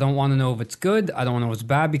 Yes, I don't want to know if it's good. I don't want to know if it's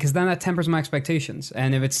bad because then that tempers my expectations.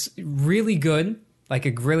 And if it's really good, like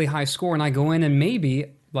a really high score, and I go in and maybe,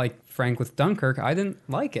 like Frank with Dunkirk, I didn't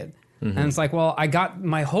like it. And it's like, well, I got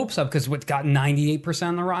my hopes up because it got 98%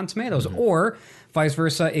 on the Rotten Tomatoes. Or vice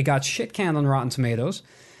versa, it got shit canned on Rotten Tomatoes.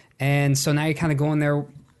 And so now you kind of go in there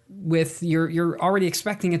with you're already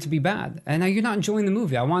expecting it to be bad. And now you're not enjoying the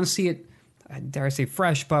movie. I want to see it, dare I say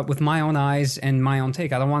fresh, but with my own eyes and my own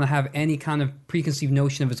take. I don't want to have any kind of preconceived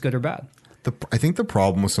notion if it's good or bad. I think the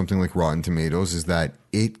problem with something like Rotten Tomatoes is that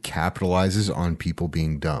it capitalizes on people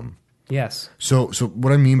being dumb. Yes. So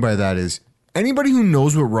what I mean by that is anybody who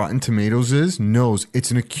knows what Rotten Tomatoes is knows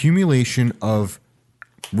it's an accumulation of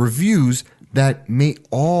reviews that may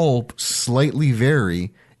all slightly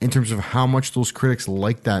vary in terms of how much those critics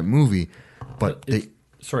like that movie, but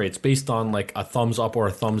It's based on like a thumbs up or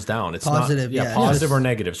a thumbs down. It's Positive, not, yeah. positive Yes. or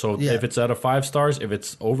negative. So Yeah. if it's out of 5 stars, if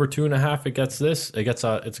it's over 2.5, it gets this. It gets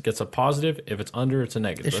a positive. If it's under, it's a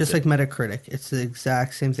negative. It's That's just it. like Metacritic. It's the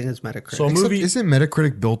exact same thing as Metacritic. So a except movie. isn't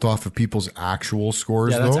Metacritic built off of people's actual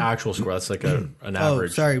scores Yeah, that's though? actual score. That's like an Oh,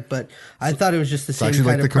 average. sorry, but I thought it was just the It's same actually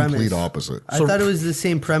kind like the of premise. complete opposite. I thought it was the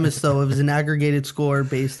same premise, though. It was an aggregated score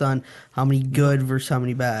based on how many good versus how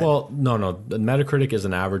many bad. Well, no. The Metacritic is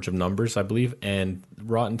an average of numbers, I believe, and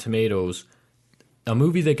Rotten Tomatoes. A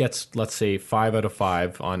movie that gets, let's say, 5 out of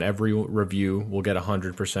 5 on every review will get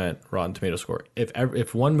 100% Rotten Tomato score.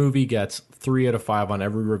 If one movie gets 3 out of 5 on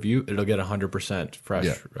every review, it'll get 100% fresh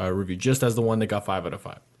review, just as the one that got 5 out of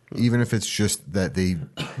 5. Even if it's just that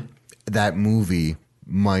that movie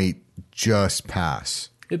might just pass.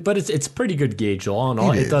 But it's pretty good gauge all in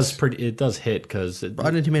all. It is. It does hit because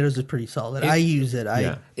Rotten Tomatoes is pretty solid. I use it.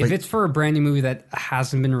 yeah. If it's for a brand new movie that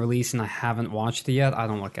hasn't been released and I haven't watched it yet, I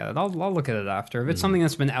don't look at it. I'll look at it after. If it's something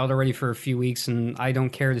that's been out already for a few weeks and I don't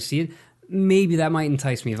care to see it, maybe that might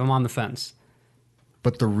entice me if I'm on the fence.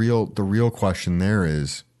 But the real question there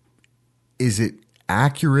is it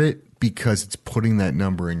accurate because it's putting that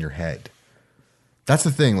number in your head? That's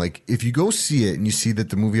the thing. Like, if you go see it and you see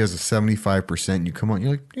that the movie has a 75%, you come out and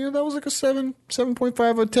you're like, yeah, that was like a 7.5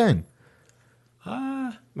 out of 10.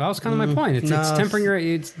 Well, that's kind of my point. It's no. tempering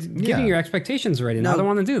it's giving your expectations already. And I No. don't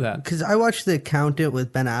want to do that. Because I watched The Accountant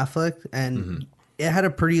with Ben Affleck, and it had a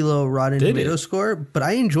pretty low Rotten Did Tomato it? score, but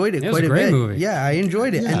I enjoyed it It was quite a a great bit. movie. Yeah, I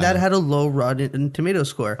enjoyed it, Yeah. and that had a low Rotten Tomato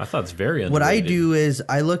score. I thought it's very What I underrated. do is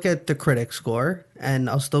I look at the critic score, and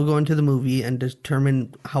I'll still go into the movie and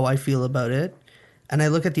determine how I feel about it, and I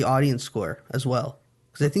look at the audience score as well.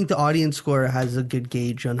 Because I think the audience score has a good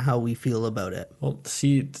gauge on how we feel about it. Well,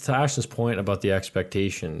 see, to Ashton's point about the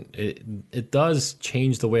expectation, it does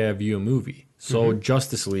change the way I view a movie. So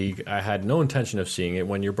Justice League, I had no intention of seeing it.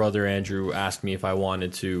 When your brother Andrew asked me if I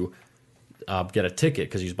wanted to get a ticket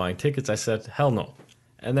because he was buying tickets, I said, hell no.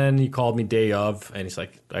 And then he called me day of, and he's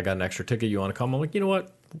like, I got an extra ticket. You want to come? I'm like, you know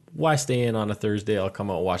what? Why stay in on a Thursday? I'll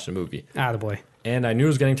come out and watch the movie. Attaboy. And I knew it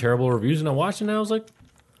was getting terrible reviews, and I watched it, and I was like,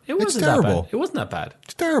 it wasn't that terrible. bad. It wasn't that bad.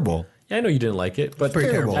 It's terrible. Yeah, I know you didn't like it, but pretty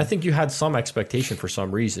terrible. I think you had some expectation for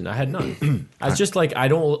some reason. I had none. I was just like, I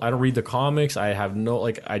don't read the comics. I have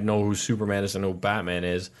no I know who Superman is. I know who Batman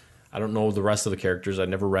is. I don't know the rest of the characters. I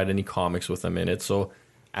never read any comics with them in it. So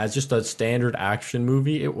as just a standard action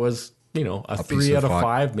movie, it was, you know, a 3 out of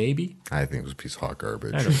 5 maybe. I think it was a piece of hot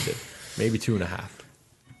garbage. I know it did. Maybe 2.5.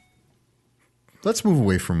 Let's move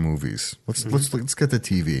away from movies. Let's get to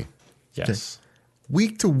TV. Yes.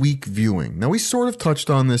 Week to week viewing. Now we sort of touched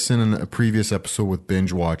on this in a previous episode with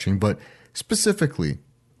binge watching, but specifically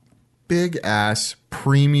big ass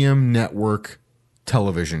premium network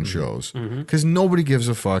television shows, because nobody gives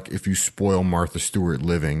a fuck if you spoil Martha Stewart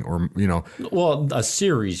living, or you know, Well, a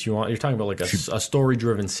series you're talking about, like a story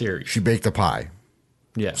driven series. she baked a pie.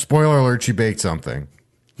 Yeah. Spoiler alert, she baked something.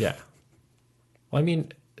 Yeah. Well, I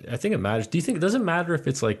mean, I think it matters. Do you think it doesn't matter if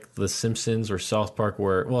it's like The Simpsons or South Park,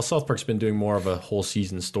 where, well, South Park's been doing more of a whole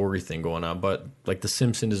season story thing going on, but like The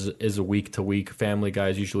Simpsons is a week to week, Family Guy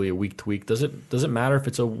is usually a week to week. Does it matter if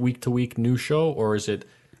it's a week to week new show, or is it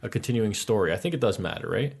a continuing story? I think it does matter,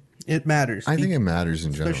 right? It matters. I think it matters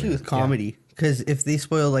in general. especially with comedy, because if they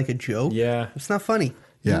spoil like a joke, Yeah. it's not funny.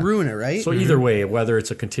 Yeah. You ruin it, right? So either way, whether it's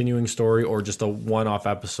a continuing story or just a one-off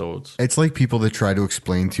episodes. It's like people that try to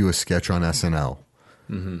explain to you a sketch on SNL.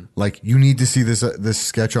 Like, you need to see this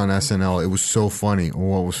sketch on SNL. It was so funny. Oh,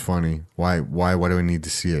 what was funny? Why do I need to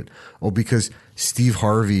see it? Oh, because Steve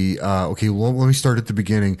Harvey. Okay, well, let me start at the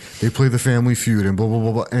beginning. They play the Family Feud and blah blah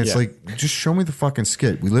blah blah. And it's Yeah. like, just show me the fucking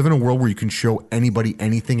skit. We live in a world where you can show anybody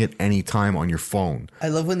anything at any time on your phone. I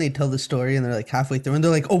love when they tell the story and they're like halfway through and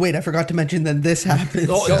they're like, oh wait, I forgot to mention then this happens.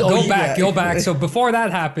 Go back. So before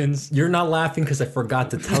that happens, You're not laughing because I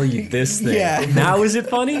forgot to tell you this thing. Yeah. Now is it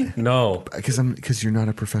funny? No. Because you're not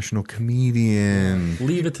a professional comedian.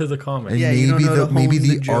 Leave it to the comic. And Yeah, you don't know to maybe hone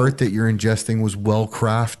the the joke. art that you're ingesting was well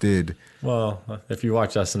crafted. Well, if you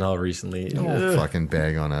watch SNL recently, Don't fucking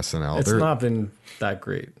bag on SNL. it's They're- not been that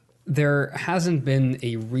great. there hasn't been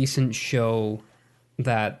a recent show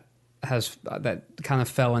that kind of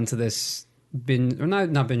fell into this binge, or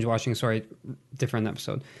not binge watching. Sorry, different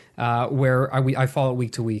episode. Where I follow it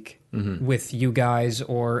week to week with you guys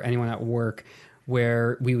or anyone at work,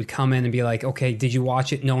 where we would come in and be like, okay, did you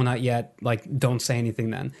watch it? No, not yet. Like, don't say anything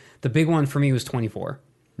then. The big one for me was 24.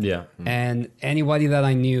 Yeah. And anybody that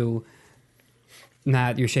I knew,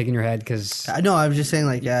 Nat, you're shaking your head because No, I was just saying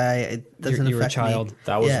like it doesn't you were a affect child. me.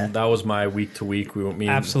 That was Yeah. that was my week to week. We me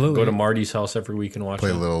Absolutely. go to Marty's house every week and watch play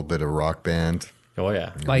it. a little bit of Rock Band. Oh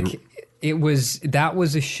yeah. Like that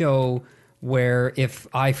was a show where if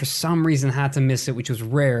I for some reason had to miss it, which was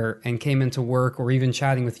rare, and came into work or even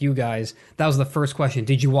chatting with you guys, that was the first question: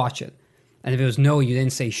 did you watch it? And if it was no, you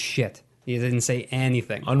didn't say shit. You didn't say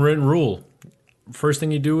anything. Unwritten rule. First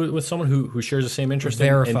thing you do with someone who shares the same interest in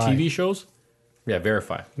Verify. TV shows, yeah,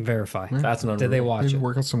 verify. Verify. That's an Did they unwritten watch Maybe it?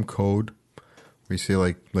 work out some code where you say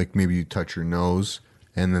like maybe you touch your nose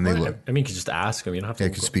and then they look. I mean, you can just ask them. You don't have to. Yeah,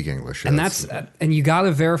 you can speak English. And and you got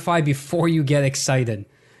to verify before you get excited.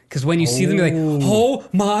 Because when you see them, you're like, "Oh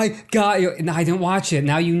my god!" No, I didn't watch it.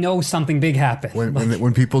 Now you know something big happened.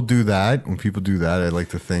 when people do that. When people do that, I like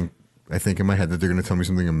to think. I think in my head that they're going to tell me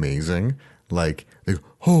something amazing, like they go,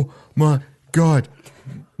 "Oh my god,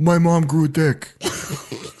 my mom grew a dick."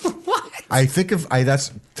 I think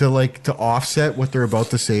that's to offset what they're about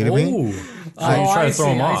to say to me. Oh, so Oh, you try I to throw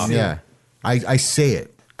see, them I off. see. Yeah, I say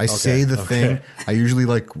it. I say the thing. okay. I usually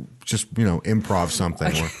just improv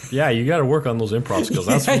something. Or, Yeah, you got to work on those improv skills.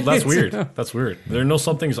 That's Yeah, that's you weird. do. That's weird. There know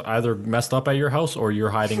something's either messed up at your house or you're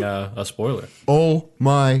hiding a spoiler. oh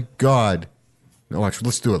my god. No, actually,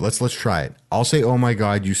 let's do it. Let's try it. I'll say, "Oh my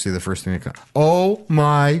god." You say the first thing that comes. Oh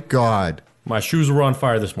my god, My shoes were on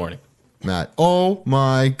fire this morning. Matt. Oh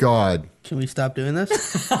my god. Can we stop doing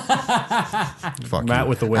this? Fuck Matt you.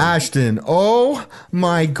 with the win. Ashton. Oh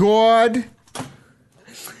my god.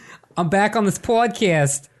 I'm back on this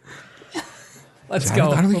podcast. Let's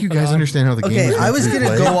go. I don't think you guys understand how the game Okay, is. I was meant to be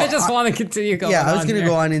gonna played. go- I just want to continue going. Yeah, I was on gonna here.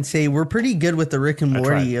 go on and say we're pretty good with the Rick and Morty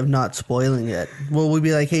tried. of not spoiling it. Well, we'd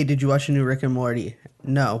be like, "Hey, did you watch the new Rick and Morty?"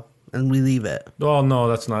 No, and we leave it. Oh no,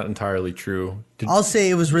 that's not entirely true. I'll say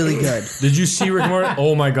it was really good. Did you see Rick and Morty?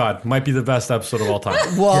 Oh my god, might be the best episode of all time.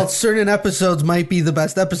 Well, certain episodes might be the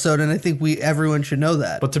best episode, and I think everyone should know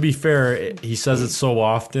that. But to be fair, he says it so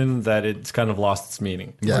often that it's kind of lost its meaning.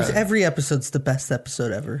 Of course, Yeah. every episode's the best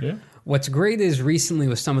episode ever. Yeah. What's great is recently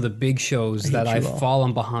with some of the big shows that hate you I've all.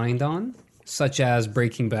 fallen behind on, such as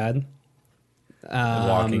Breaking Bad,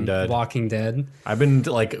 Walking Dead. Walking Dead. I've been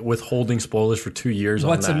like withholding spoilers for 2 years.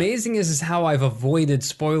 What's on that. amazing is how I've avoided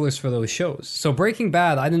spoilers for those shows. So Breaking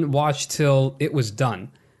Bad, I didn't watch till it was done,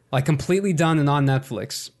 like completely done and on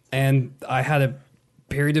Netflix. And I had a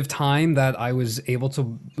period of time that I was able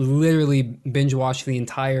to literally binge watch the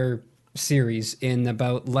entire series in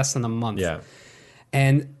about less than a month. Yeah.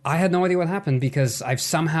 And I had no idea what happened because I've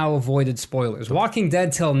somehow avoided spoilers. Walking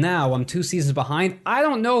Dead till now, I'm 2 seasons behind. I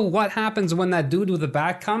don't know what happens when that dude with the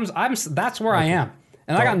bat comes. That's where I am,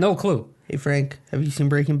 and I got no clue. Hey Frank, have you seen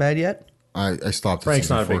Breaking Bad yet? I stopped at Frank's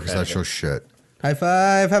season not a 4 big because fan that of it. show's shit. High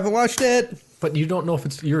five. Haven't watched it. But you don't know if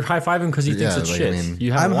it's you're high fiving because he thinks Yeah, it's like, shit. I mean-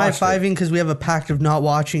 you I'm haven't high watched it. fiving because we have a pact of not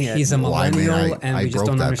watching it. He's a Well, I mean, millennial, I- and I we just broke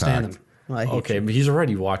don't that understand pact. him. Well, I hate Okay, you. but he's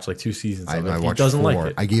already watched like 2 seasons I of it. He watched doesn't 4. like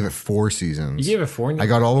it. I gave it 4 seasons. You gave it 4 and you- I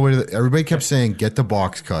got all the way to the, everybody kept saying, get the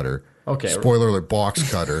box cutter. Okay. Spoiler alert, box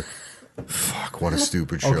cutter. Fuck, what a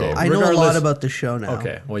stupid show. Okay. I know a lot Regardless- about the show now.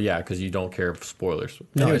 Okay, well, yeah, because you don't care for spoilers.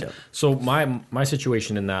 No, I Anyways, don't. so my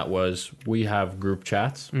situation in that was we have group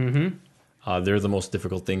chats. Mm-hmm. They're the most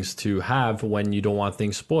difficult things to have when you don't want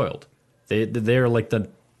things spoiled. They're like the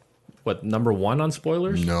number one on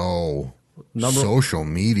spoilers. No. Number- Social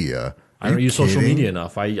media. I don't You use social kidding? media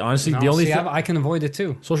enough. I honestly No, the only see, thing I can avoid it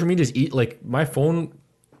too. social media is like my phone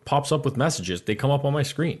pops up with messages. They come up on my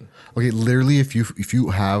screen. Okay, literally, if you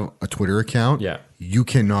have a Twitter account, Yeah. you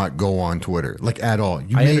cannot go on Twitter like at all.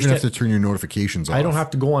 You I may even have to understand. turn your notifications off. I don't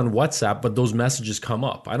have to go on WhatsApp, but those messages come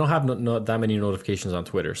up. I don't have not that many notifications on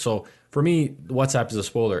Twitter. So for me, WhatsApp is a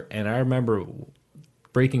spoiler. And I remember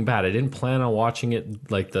Breaking Bad. I didn't plan on watching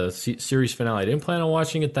it like the series finale. I didn't plan on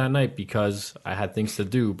watching it that night because I had things to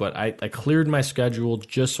do. But I cleared my schedule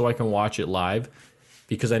just so I can watch it live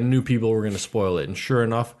because I knew people were going to spoil it. And sure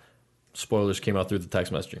enough, spoilers came out through the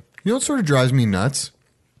text messaging. You know what sort of drives me nuts?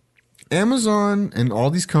 Amazon and all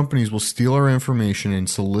these companies will steal our information and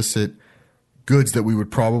solicit goods that we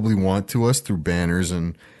would probably want to us through banners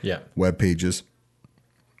and Yeah. web pages.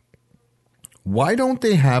 Why don't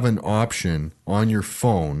they have an option on your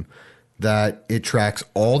phone that it tracks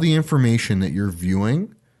all the information that you're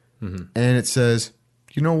viewing and it says,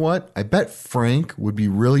 you know what? I bet Frank would be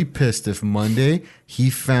really pissed if Monday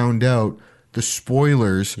he found out the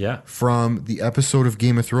spoilers Yeah. from the episode of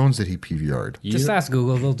Game of Thrones that he PVR'd. Just ask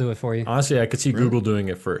Google; they'll do it for you. Honestly, I could see Google doing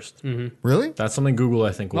it first. Really? That's something Google,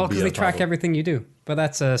 I think, will Well, be because on they track top of. everything you do. But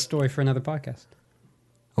that's a story for another podcast.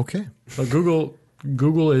 Okay. But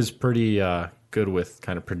Google is pretty good with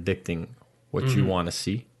kind of predicting what you want to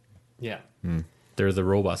see. Yeah. They're the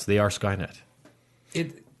robots. They are Skynet.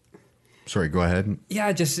 Sorry, go ahead.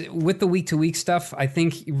 Yeah, just with the week to week stuff, I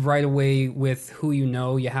think right away with who you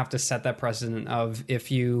know, you have to set that precedent of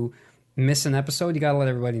if you miss an episode, you got to let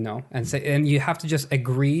everybody know and you have to just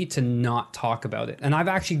agree to not talk about it. And I've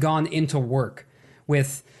actually gone into work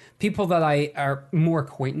with people that I are more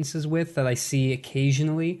acquaintances with that I see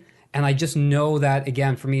occasionally. And I just know that,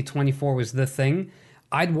 again, for me, 24 was the thing.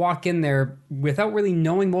 I'd walk in there without really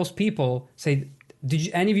knowing most people, say,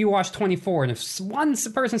 did any of you watch 24? And if one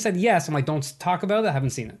person said yes, I'm like, don't talk about it. I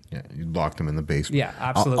haven't seen it. Yeah, you locked him in the basement. Yeah,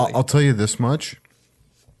 absolutely. I'll tell you this much.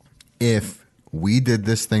 If we did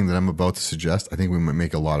this thing that I'm about to suggest, I think we might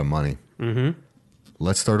make a lot of money. Mm-hmm.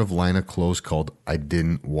 Let's start a line of clothes called I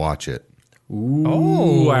Didn't Watch It.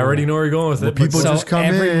 Ooh, I already know where you're going with it. people but- just come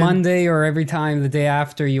every in. Monday or every time the day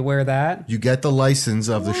after you wear that. You get the license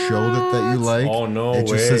of the show that you like. Oh, no It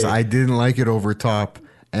just way. says I didn't like it over top.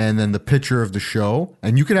 And then the picture of the show.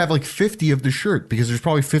 And you could have like 50 of the shirt because there's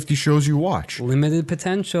probably 50 shows you watch. Limited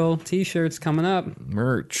potential t-shirts coming up.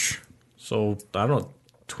 Merch. So I don't know.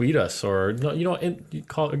 Tweet us or get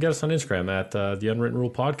us on Instagram at the Unwritten Rule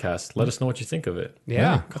Podcast. Let us know what you think of it.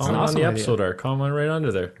 Yeah, that's an Comment on awesome the idea. episode art. Comment right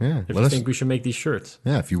under there. Yeah, if let you us- think we should make these shirts.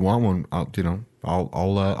 Yeah, if you want one,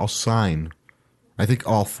 I'll sign. I think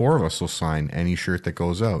all 4 of us will sign any shirt that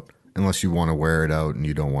goes out, unless you want to wear it out and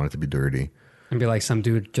you don't want it to be dirty. And be like, some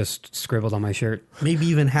dude just scribbled on my shirt. Maybe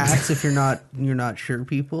even hats if you're not sure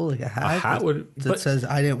people, like a hat, hat would- that but- says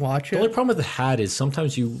I didn't watch The only it. problem with the hat is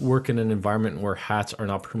sometimes you work in an environment where hats are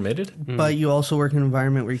not permitted. But you also work in an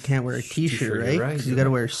environment where you can't wear a t-shirt, right? You're Because you got to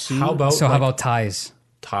wear a suit. How about So how like, about ties?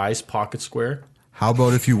 ties, pocket square? How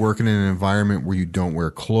about if you work in an environment where you don't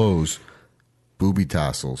wear clothes, booby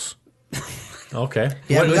tassels? Okay.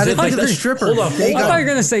 Yeah, we is got to it like think of the that? stripper. Hold on, They I got- thought you were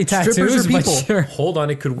going to say Strippers are tattoos, but people. sure. Hold on,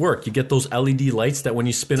 it could work. You get those LED lights that when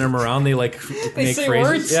you spin them around, they like make say phrases.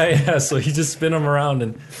 words? Yeah. So you just spin them around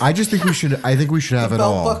and I just think we should. I think we should have it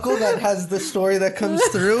belt all. buckle that has the story that comes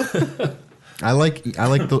through. I like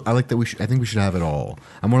that we should. I think we should have it all.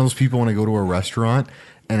 I'm one of those people when I go to a restaurant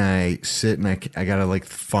and I sit and I gotta like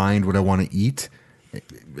find what I want to eat. I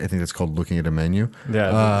think that's called looking at a menu.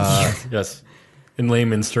 yeah, yes, in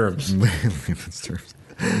layman's terms.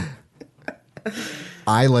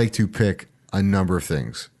 I like to pick a number of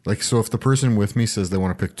things. Like, so if the person with me says they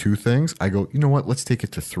want to pick 2 things, I go, you know what? Let's take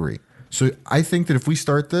it to 3. So I think that if we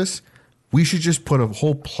start this, we should just put a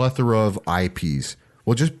whole plethora of IPs.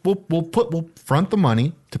 We'll front the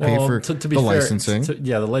money to pay for to be the fair, licensing.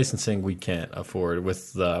 the licensing we can't afford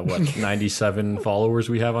with the 97 followers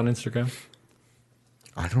we have on Instagram.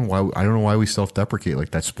 I don't know why we self-deprecate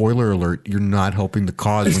like that. Spoiler alert: you're not helping the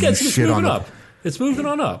cause when you It's shit on moving it. up. It's moving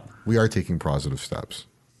on up. We are taking positive steps.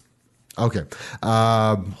 Okay.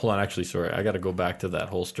 Hold on, actually, sorry, I got to go back to that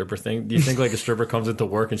whole stripper thing. Do you think like a stripper comes into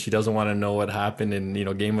work and she doesn't want to know what happened in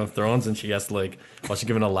Game of Thrones, and she has to like while she's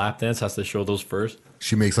giving a lap dance has to show those first?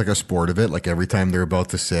 She makes like a sport of it. Like every time they're about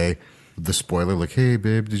to say the spoiler, like, "Hey,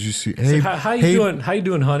 babe, did you see? Hey, How you doing? How you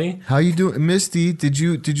doing, honey? How you doing, Misty? Did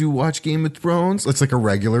you watch Game of Thrones?" It's like a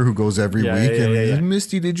regular who goes every Yeah, week. yeah.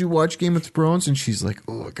 Misty, did you watch Game of Thrones? And she's like,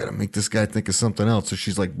 "Oh, I gotta make this guy think of something else." So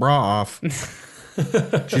she's like, "Bra off."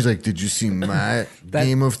 She's like, "Did you see my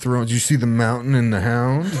Game of Thrones? Did you see the Mountain and the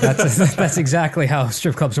Hound?" That's exactly how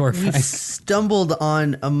strip clubs work. We Frank. stumbled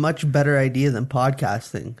on a much better idea than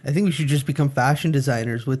podcasting. I think we should just become fashion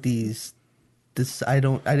designers with these. I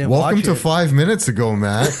didn't Welcome watch to it. 5 minutes ago,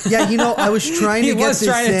 Matt. Yeah, I was trying He to get was this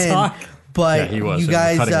trying to in, talk. but Yeah, he was. you and we're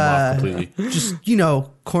guys cutting him off completely.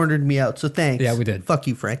 just cornered me out. So thanks. Yeah, we did. Fuck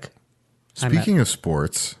you, Frank. Speaking of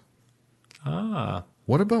sports,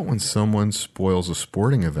 what about when someone spoils a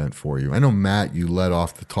sporting event for you? I know, Matt, you led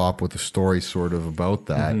off the top with a story sort of about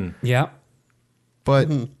that. Yeah. But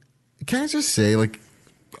can I just say, like,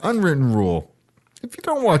 unwritten rule, if you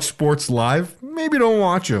don't watch sports live, maybe don't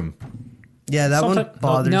watch them. Yeah, that one Sometime-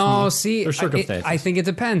 bothers No, me. see, There's circumstances. I think it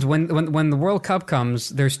depends. When the World Cup comes,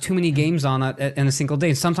 there's too many games on it in a single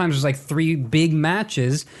day. Sometimes there's like 3 big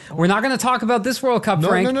matches. We're not going to talk about this World Cup, No,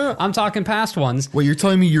 Frank. no. I'm talking past ones. Wait, you're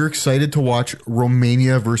telling me you're excited to watch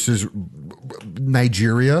Romania versus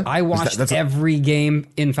Nigeria? I watched every game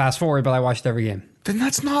in fast forward, but I watched every game. Then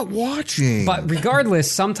that's not watching. But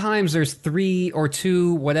regardless, sometimes there's 3 or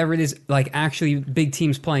 2, whatever it is, like actually big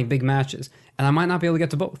teams playing big matches, and I might not be able to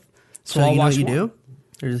get to both. So So I'll you know watch what you one. do?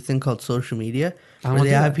 There's a thing called social media don't where wanna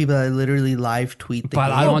they do have that. people that literally live tweet the But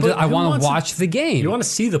game. I don't want to. but I who want wants to to- watch the game. You want to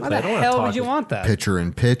see the Why play. I the don't wanna hell talk would you it. want that? Picture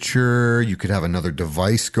in picture, you could have another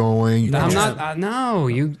device going. You I'm could- not. No,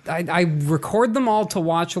 you. I record them all to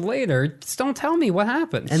watch later. Just don't tell me what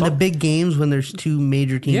happened. And the big games when there's 2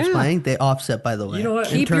 major teams Yeah. playing, they offset, by the way. You know what?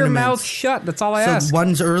 in Keep your tournaments. mouth shut. That's all I So ask.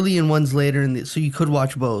 one's early and one's later, so you could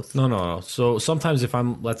watch both. No. So sometimes if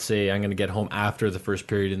let's say I'm going to get home after the first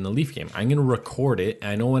period in the Leaf game, I'm going to record it.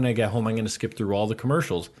 And I know when I get home, I'm going to skip through all the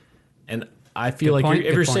commercials. And I feel Good like point,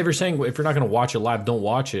 if you're good point. saying if you're not going to watch it live, don't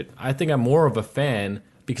watch it. I think I'm more of a fan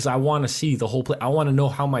because I want to see the whole play. I want to know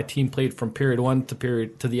how my team played from period 1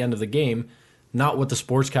 to the end of the game, not what the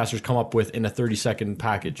sportscasters come up with in a 30-second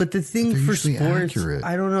package. But the thing they're for usually sports, accurate.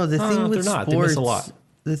 I don't know. The thing with they're not. sports, They miss a lot.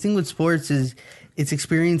 The thing with sports is it's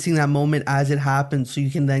experiencing that moment as it happens, so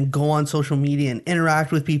you can then go on social media and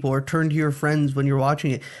interact with people or turn to your friends when you're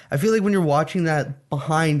watching it. I feel like when you're watching that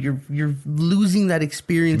behind, you're losing that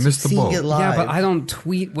experience You of missed the seeing boat. it live. Yeah, but I don't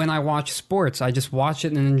tweet when I watch sports. I just watch it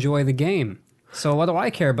and enjoy the game. So what do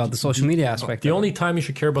I care about the social media aspect? the of it? only time you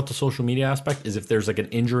should care about the social media aspect is if there's like an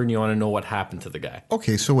injury and you want to know what happened to the guy.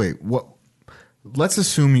 Okay, so wait, what? Let's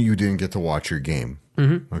assume you didn't get to watch your game.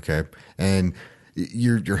 Okay, and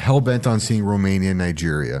you're hell bent on seeing Romania and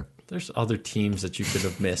Nigeria. There's other teams that you could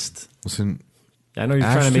have missed. Listen, I know you're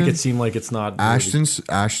trying to make Ashton- it seem like it's not.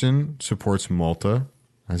 Ashton supports Malta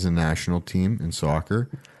as a national team in soccer.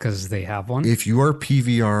 because they have one. If you are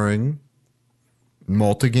PVRing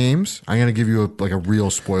Malta games, I'm going to give you a real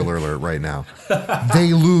spoiler alert right now.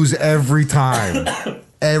 They lose every time.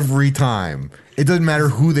 Every time. It doesn't matter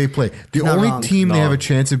who they play. The not only wrong. team they No. have a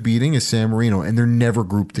chance of beating is San Marino, and they're never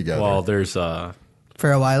grouped together. Well, there's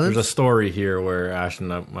Faroe Islands. a story here where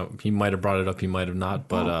Ashton, he might have brought it up, he might have not,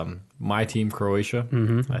 but my team, Croatia,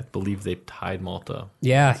 I believe they tied Malta.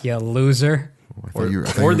 Yeah, you loser. I thought you- I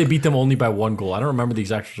thought Or you- they beat them only by 1 goal. I don't remember the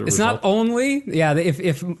exact result. It's not only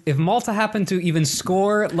if Malta happened to even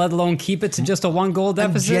score, let alone keep it to just a 1-goal I'm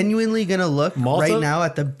deficit. genuinely gonna look Malta? right now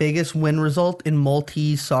at the biggest win result in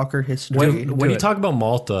Maltese soccer history. When you it. talk about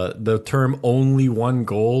Malta, the term "only 1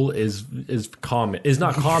 goal" is common. Is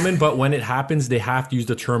not common, but when it happens, they have to use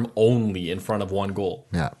the term "only" in front of 1 goal.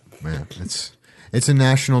 Yeah, it's a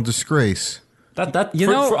national disgrace. For a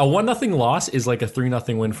 1-0 loss is like a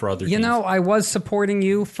 3-0 win for other You teams. know, I was supporting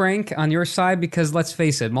you, Frank, on your side because let's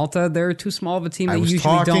face it, Malta, they're too small of a team. I They was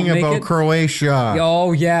usually don't talking make about it. Croatia.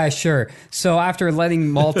 Oh yeah, sure. So after letting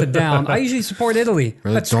Malta down, I usually support Italy.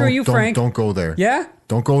 Really, But screw you, Frank. Don't go there. Yeah.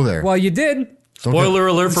 Don't go there. Well, you did. Don't Spoiler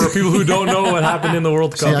alert for people who don't know what happened in the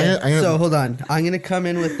World See, Cup. I'm gonna- So hold on, I'm gonna come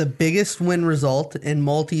in with the biggest win result in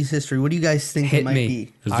Maltese history. What do you guys think Hit it might me.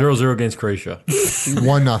 be? It's 0-0 against Croatia.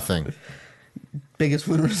 1-0. biggest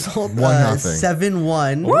win result. 1-0.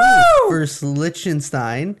 7-1 versus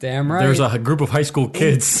Liechtenstein. Damn right. There's a group of high school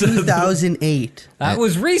kids. 2008. that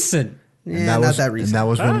was recent. Yeah, not that recent. And that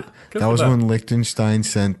was when good that for was them. when Liechtenstein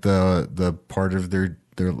sent the part of their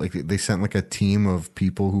like they sent like a team of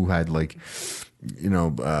people who had like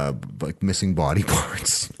like missing body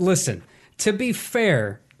parts. Listen, to be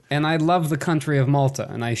fair, and I love the country of Malta,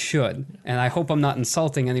 and I should, and I hope I'm not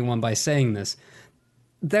insulting anyone by saying this.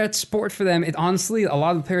 That sport for them, it honestly, a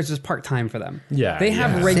lot of the players is part time for them. Yeah, they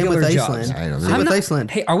have yeah. regular Same with jobs. Iceland. I know. Same I'm with not-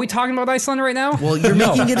 Iceland. Hey, are we talking about Iceland right now? Well, you're No.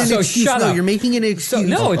 making it an So excuse. shut No, up. you're making it an So, excuse.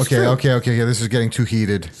 no, it's Okay, true. okay. This is getting too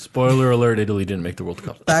heated. Spoiler alert: Italy didn't make the World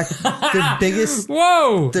Cup. Back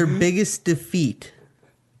Whoa! their biggest defeat,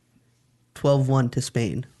 12-1 to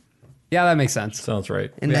Spain Yeah, that makes sense. Sounds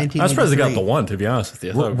right. in Yeah. 1983. I'm surprised they got the one. To be honest with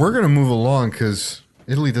you, I thought- We're gonna move along because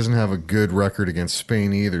Italy doesn't have a good record against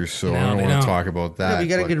Spain either, so I don't they want don't. to talk about that. Yeah, we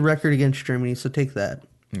got a but- good record against Germany, so take that.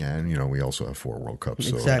 Yeah, and we also have 4 World Cups.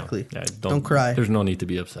 So Exactly. Yeah, don't cry. There's no need to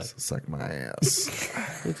be upset. suck my ass.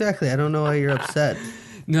 Exactly. I don't know why you're upset.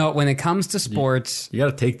 No, when it comes to sports, You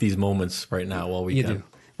got to take these moments right now while we you can. do.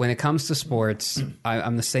 When it comes to sports,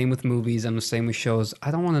 I'm the same with movies. I'm the same with shows. I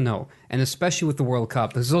don't want to know, and especially with the World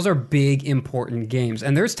Cup, because those are big, important games.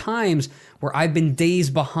 And there's times where I've been days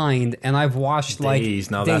behind, and I've watched Days.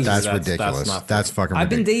 Now days. That's That's ridiculous. not That's fucking I've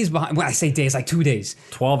been ridiculous. days behind. When I say days, like 2 days,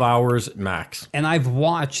 12 hours max. and I've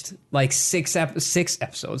watched like six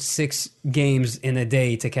episodes, 6 games in a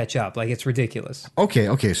day to catch up. Like it's ridiculous.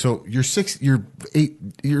 Okay. So you're 8.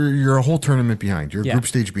 You're a whole tournament behind. You're a Yeah. group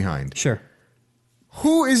stage behind. Sure.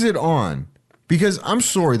 Who is it on? Because I'm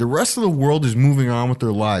sorry, the rest of the world is moving on with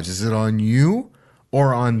their lives. Is it on you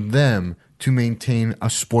or on them to maintain a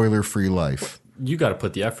spoiler-free life? You got to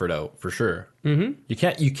put the effort out for sure. Mm-hmm.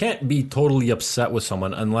 You can't be totally upset with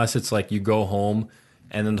someone unless it's like you go home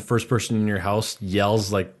and then the first person in your house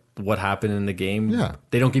yells like what happened in the game. Yeah.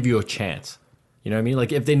 They don't give you a chance. You know what I mean?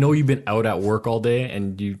 Like if they know you've been out at work all day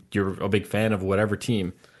and you're a big fan of whatever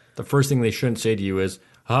team, the first thing they shouldn't say to you is,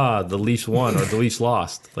 the Leafs won or the Leafs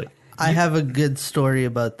lost. Like I have a good story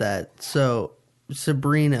about that. So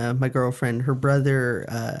Sabrina, my girlfriend, her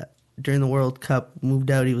brother during the World Cup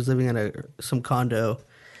moved out. He was living in some condo,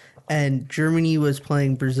 and Germany was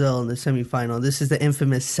playing Brazil in the semifinal. This is the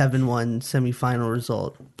infamous 7-1 semifinal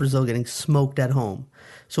result. Brazil getting smoked at home.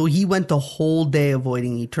 So he went the whole day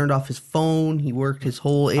avoiding. He turned off his phone. He worked his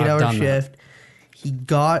whole 8-hour done that. shift. He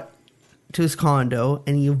got to his condo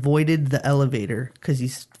and he avoided the elevator because he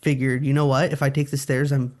figured, you know what? If I take the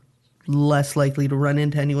stairs, I'm less likely to run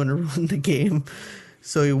into anyone or ruin the game.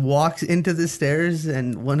 So he walks into the stairs,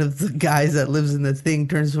 and one of the guys that lives in the thing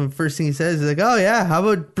turns to him. First thing he says is like, "Oh yeah, how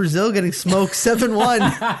about Brazil getting smoked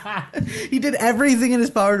 7-1?" He did everything in his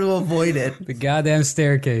power to avoid it. The goddamn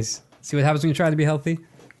staircase. See what happens when you try to be healthy?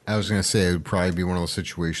 I was going to say it would probably be one of those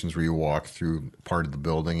situations where you walk through part of the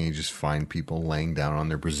building and you just find people laying down on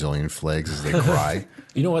their Brazilian flags as they cry.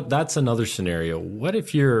 You know what? That's another scenario. What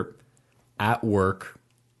if you're at work?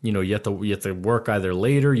 You have to work either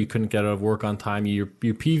later. You couldn't get out of work on time. You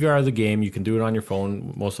PVR the game. You can do it on your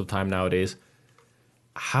phone most of the time nowadays.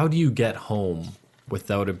 How do you get home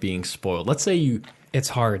without it being spoiled? Let's say It's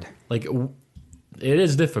hard. it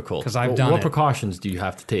is difficult 'Cause I've But done what it. precautions do you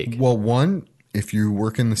have to take? Well, one, if you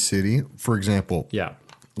work in the city, for example, Yeah,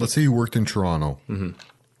 let's say you worked in Toronto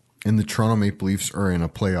and the Toronto Maple Leafs are in a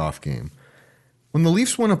playoff game. When the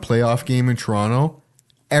Leafs win a playoff game in Toronto,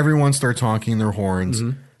 everyone starts honking their horns.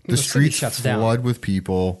 The city streets shuts down. flood with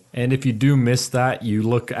people. and if you do miss that, you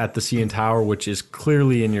look at the CN Tower, which is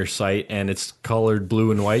clearly in your sight, and it's colored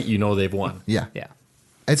blue and white. You know they've won. Yeah. Yeah.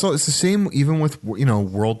 It's the same even with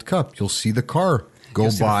World Cup. You'll see the car go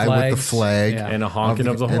You'll see the by with the flags. flag Yeah. And a honking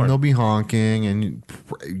of the horn. and they'll be honking and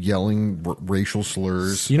yelling racial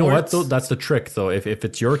slurs. You know what, Sports- though? That's the trick, though. If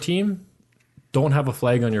it's your team, don't have a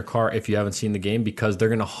flag on your car if you haven't seen the game because they're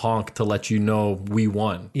going to honk to let you know we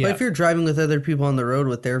won. Yeah. But if you're driving with other people on the road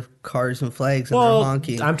with their cars and flags and Well, they're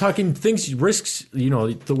honking, I'm talking risks,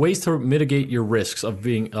 the ways to mitigate your risks of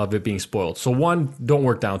it being spoiled. So one, don't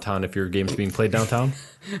work downtown if your game's being played downtown.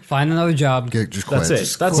 Find another job. Just quit. That's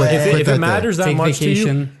it. That's quit. it. Quit If that it day. matters that Take much to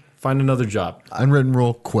vacation. you, find another job. Unwritten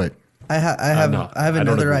rule, quit. I have no, I have I don't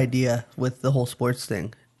another agree. idea with the whole sports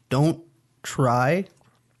thing. Don't try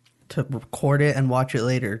to record it and watch it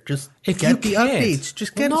later. Just If get you the can't. updates.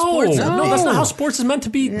 Just get no, sports no, updates. that's not how sports is meant to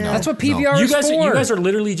be. That's what PVR You is guys, for. you guys are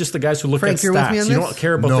literally just the guys who look Frank, at you're with me stats. on You this? don't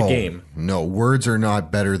care about the game. No, words are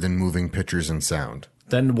not better than moving pictures and sound.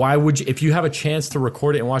 Then why would you? If you have a chance to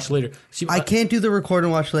record it and watch it later, see, I can't do the record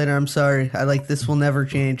and watch later. I'm sorry. This will never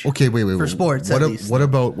change. Okay, wait. For sports, What, at least. what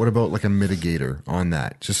about like a mitigator on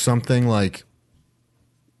that? Just something like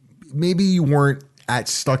maybe you weren't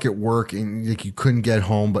stuck at work and like you couldn't get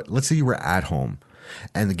home, but let's say you were at home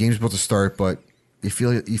and the game's about to start, but you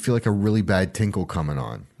feel like a really bad tinkle coming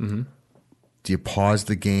on. Mm-hmm. Do you pause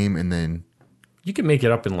the game and then You can make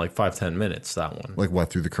it up in like 5-10 minutes, that one. like what,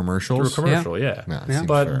 through the commercials? Through a commercial, yeah. Yeah, it seems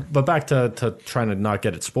fair. But back to trying to not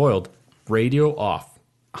get it spoiled, radio off.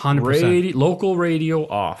 100%. Local radio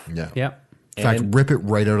off. Yeah. Yep. In fact, And- rip it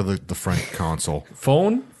right out of the front console.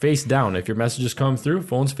 Phone face down. If your messages come through,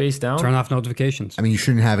 phone's face down. Turn off notifications. I mean, you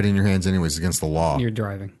shouldn't have it in your hands anyways. It's against the law. You're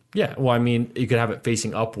driving. Yeah, well, I mean, you could have it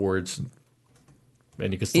facing upwards,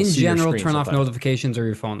 and you can still In see your general, screen turn off sometimes. notifications or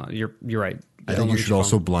your phone. You're right. I Don't think you look should at your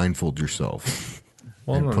also phone. blindfold yourself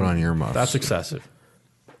Well, and no, put on earmuffs. That's excessive.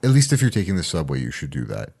 At least if you're taking the subway, you should do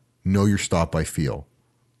that. Know your stop by feel.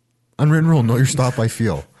 Unwritten rule, know your stop by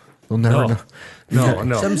feel. They'll never know.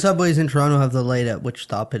 No. Some subways in Toronto have the light at which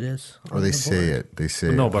stop it is. Or they say it. They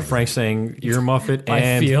say No, it. but Frank's saying earmuff it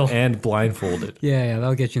I feel. and blindfold it. Yeah,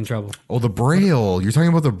 that'll get you in trouble. Oh, the braille. You're talking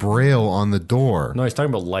about the braille on the door. No, he's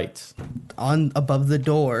talking about lights. On above the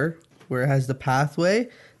door, where it has the pathway,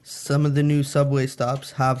 some of the new subway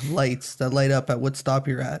stops have lights that light up at what stop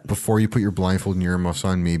you're at. Before you put your blindfold and earmuffs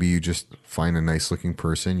on, maybe you just find a nice looking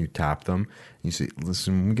person, you tap them, and you say,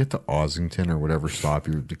 listen, when we get to Ossington or whatever stop,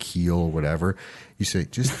 you're the Keel or whatever, you say,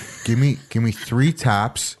 just give me 3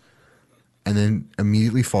 taps and then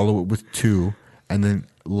immediately follow it with 2 and then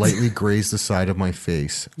lightly graze the side of my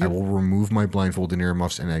face. I will remove my blindfold and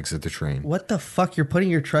earmuffs and exit the train. What the fuck? You're putting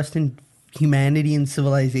your trust in humanity and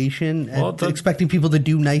civilization and Well, expecting people to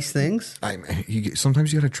do nice things?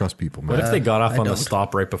 Sometimes you got to trust people, man. What if they got off I on the don't.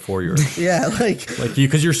 stop right before you? Yeah, like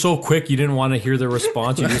Because you're so quick, you didn't want to hear the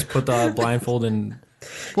response. You just put the blindfold and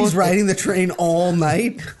he's riding the train all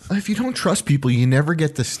night. If you don't trust people, you never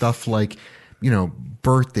get the stuff like,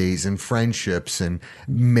 birthdays and friendships and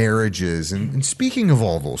marriages. And speaking of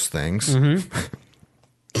all those things,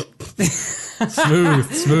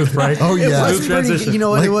 smooth, Frank. oh It yeah, was Smooth pretty. transition. You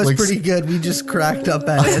know what? It was Like- pretty good. We just cracked up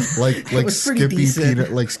at it. like It was pretty Skippy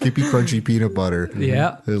decent. Skippy crunchy peanut butter.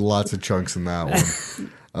 Yeah. There's lots of chunks in that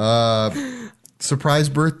one. Surprise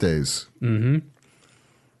birthdays. Mm-hmm.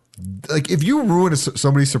 Like if you ruin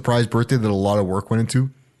somebody's surprise birthday that a lot of work went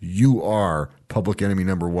into, you are public enemy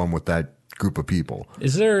number 1 with that group of people.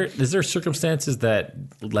 Is there circumstances that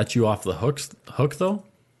let you off the hook though?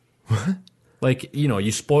 Like,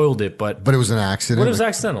 you spoiled it, but But it was an accident. what is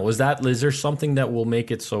accidental? Is there something that will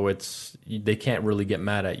make it so they can't really get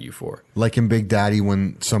mad at you for? Like in Big Daddy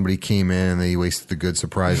when somebody came in and they wasted the good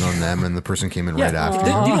surprise on them and the person came in right after.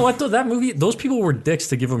 You know what though? That movie, those people were dicks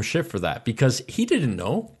to give him shit for that because he didn't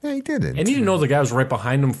know. Yeah, he did it. And he didn't know the guy was right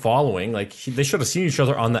behind him following. Like they should have seen each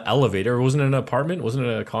other on the elevator. Wasn't it an apartment? Wasn't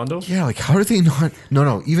it a condo? Yeah, like how did they not?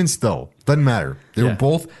 No, even still, doesn't matter. They were Yeah.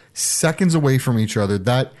 both seconds away from each other.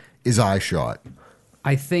 That is eye shot.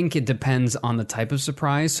 I think it depends on the type of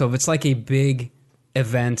surprise. So if it's like a big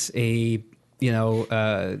event, a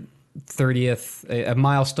 30th, a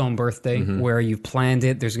milestone birthday where you've planned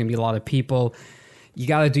it, there's going to be a lot of people. You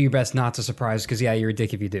got to do your best not to surprise because you're a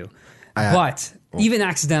dick if you do. But even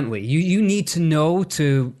accidentally, you need to know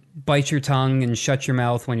to bite your tongue and shut your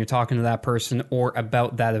mouth when you're talking to that person or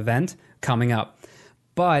about that event coming up.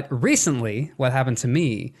 But recently, what happened to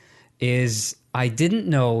me is I didn't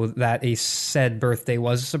know that a said birthday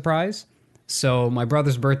was a surprise. So my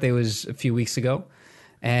brother's birthday was a few weeks ago,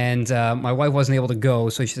 and my wife wasn't able to go.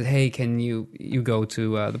 So she said, "Hey, can you go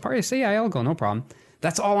to the party?" I said, "Yeah, I'll go, no problem."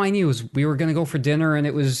 That's all I knew is we were going to go for dinner, and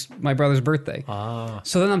it was my brother's birthday.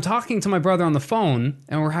 So then I'm talking to my brother on the phone,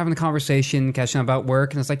 and we're having a conversation, catching up about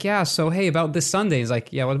work, and it's like, "Yeah, so hey, about this Sunday." He's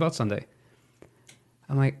like, "Yeah, what about Sunday?"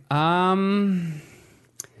 I'm like,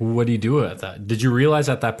 What do you do at that? Did you realize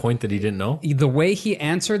at that point that he didn't know? The way he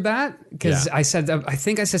answered that, because Yeah. I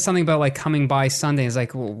think I said something about like coming by Sunday. He's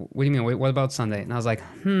like, well, what do you mean? Wait, what about Sunday? And I was like,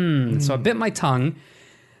 So I bit my tongue,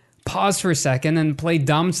 paused for a second, and played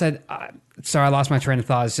dumb. Said, sorry, I lost my train of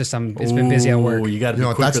thought. It's just it's been busy at work. Ooh, you got to You know be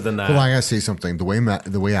what, quicker that's, than that. Hold on, I gotta say something.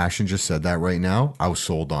 The way Ashton just said that right now, I was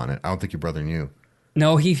sold on it. I don't think your brother knew.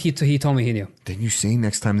 No, he told me he knew. Didn't you say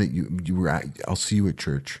next time that you were at? I'll see you at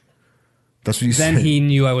church. That's what you Then said. he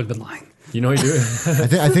knew I would have been lying. You know what you do?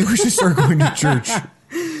 I think we should start going to church.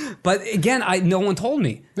 But again, no one told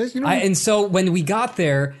me. Yes, you know- And so when we got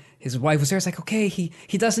there, his wife was there. It's like, okay, he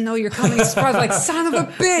doesn't know you're coming. He's surprised. Like, son of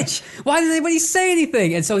a bitch. Why didn't anybody say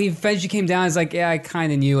anything? And so he eventually came down. He's like, yeah, I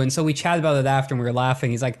kind of knew. And so we chatted about it after, and we were laughing.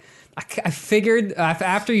 He's like, I figured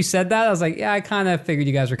after you said that, I was like, yeah, I kind of figured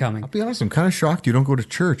you guys were coming. I'll be honest, I'm kind of shocked you don't go to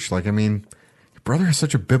church. Like, I mean, your brother has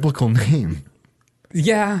such a biblical name.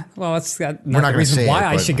 Yeah, well, that's not not the gonna reason say why it,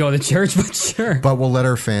 I but- should go to church, but sure. But we'll let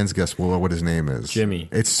our fans guess what his name is. Jimmy.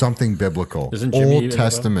 It's something biblical. Isn't Jimmy Old even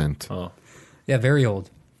Testament. Oh, Yeah, very old.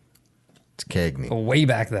 It's Cagney. Way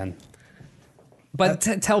back then. But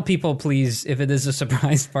tell people, please, if it is a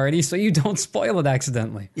surprise party, so you don't spoil it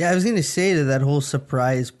accidentally. Yeah, I was gonna say to that whole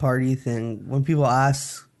surprise party thing. When people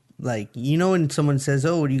ask, like, you know, when someone says,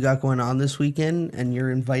 "Oh, what do you got going on this weekend?" and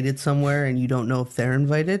you're invited somewhere and you don't know if they're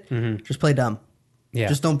invited, just play dumb. Yeah.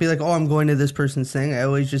 Just don't be like, "Oh, I'm going to this person's thing." I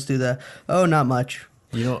always just do the, "Oh, not much."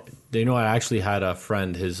 I actually had a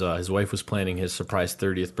friend. His wife was planning his surprise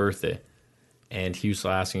 30th birthday, and he was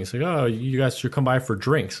asking. He's like, "Oh, you guys should come by for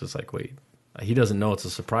drinks." It's like, wait, he doesn't know it's a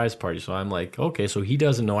surprise party. So I'm like, okay, so he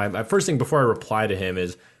doesn't know. First thing before I reply to him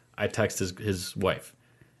is I text his wife,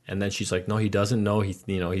 and then she's like, no, he doesn't know. He's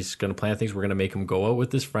going to plan things. We're going to make him go out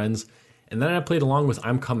with his friends, and then I played along with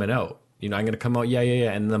I'm coming out. I'm going to come out. Yeah.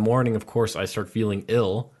 And in the morning, of course, I start feeling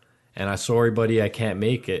ill, and I sorry, buddy, I can't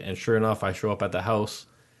make it. And sure enough, I show up at the house.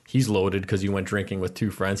 He's loaded because he went drinking with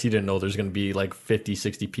two friends. He didn't know there's going to be like 50,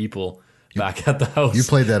 60 people back at the house. You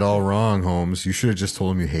played that all wrong, Holmes. You should have just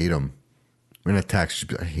told him you hate him. In a text, you'd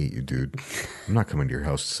be like, I hate you, dude. I'm not coming to your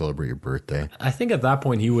house to celebrate your birthday. I think at that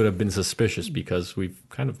point he would have been suspicious because we've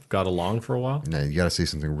kind of got along for a while. Nah, you got to say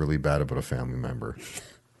something really bad about a family member.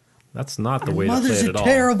 That's not the way to say Mother's it a at all.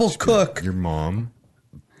 terrible cook. Your mom,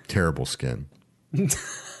 terrible skin.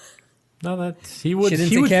 No, he would She didn't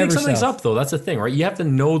he take would care of think something's herself. up though. That's the thing, right? You have to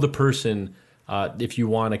know the person if you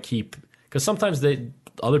want to keep, because sometimes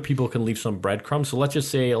other people can leave some breadcrumbs. So let's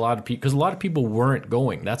just say a lot of people weren't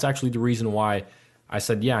going. That's actually the reason why I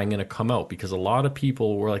said, yeah, I'm going to come out, because a lot of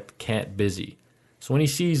people were like can't busy. So when he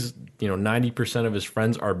sees 90% of his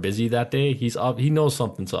friends are busy that day, he's up. He knows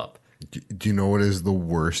something's up. Do you know what is the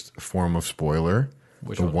worst form of spoiler?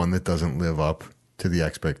 Which the one? one that doesn't live up to the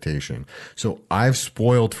expectation. So I've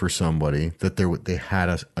spoiled for somebody that they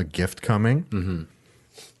had a gift coming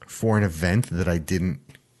for an event that I didn't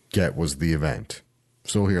get was the event.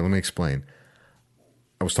 So here, let me explain.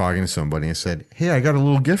 I was talking to somebody and said, hey, I got a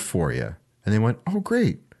little gift for you. And they went, oh,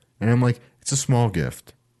 great. And I'm like, it's a small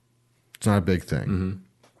gift. It's not a big thing.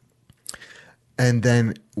 And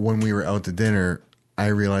then when we were out to dinner, I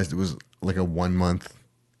realized it was like a 1 month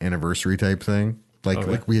anniversary type thing.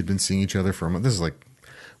 Like we had been seeing each other for a month. This is like,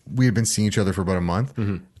 we had been seeing each other for about a month.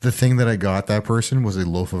 The thing that I got that person was a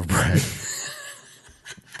loaf of bread.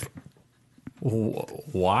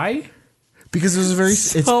 Why? Because it was a very,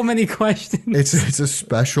 So many questions. it's a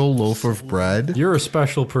special loaf of bread. You're a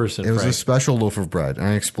special person. It was a Frank. special loaf of bread. And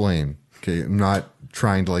I explain. Okay, I'm not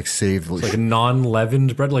trying to like save. Like a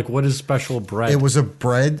non-leavened bread. Like, what is special bread? It was a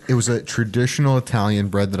bread. It was a traditional Italian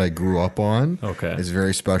bread that I grew up on. Okay. It's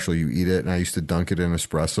very special. You eat it, and I used to dunk it in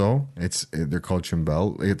espresso. They're called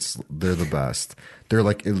ciambelle. They're the best.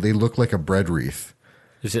 They look like a bread wreath.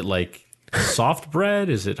 Is it like soft bread?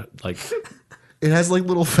 Is it like? It has like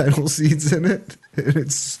little fennel seeds in it. And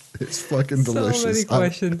it's fucking delicious. So many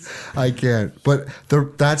questions. I can't. But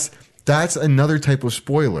that's another type of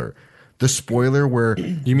spoiler. The spoiler where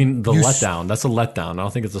You mean the letdown? That's a letdown. I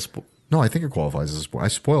don't think it's a. no, I think it qualifies as a spoiler. I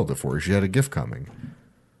spoiled it for her. She had a gift coming.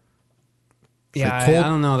 Yeah, told- I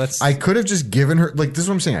don't know. That's I could have just given her this is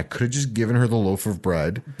what I'm saying. I could have just given her the loaf of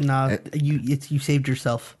bread. Nah, you saved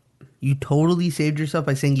yourself. You totally saved yourself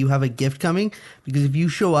by saying you have a gift coming, because if you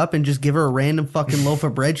show up and just give her a random fucking loaf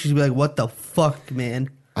of bread, she's gonna be like, "What the fuck, man?"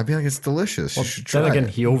 I'd be like, it's delicious. You should try Then again, it.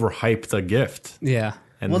 he overhyped the gift, yeah.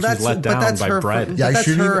 and Well, she was that's let down by her. bread. Yeah, I That's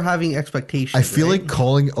shouldn't her even- having expectations. I feel right? like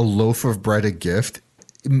calling a loaf of bread a gift,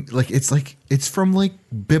 like it's from like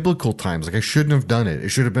biblical times. Like I shouldn't have done it. It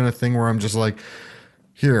should have been a thing where I'm just like,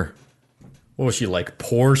 here. What was she like?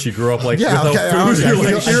 Poor? She grew up like Yeah, without okay, food. okay, You're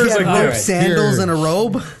like, okay, here's okay, a all gift. right. sandals Here. and a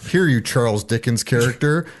robe. Here, you Charles Dickens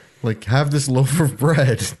character. Like, have this loaf of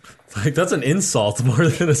bread. Like, that's an insult more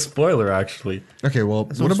than a spoiler, actually. Okay, well,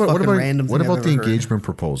 the what most about fucking random what thing about I've the ever heard. engagement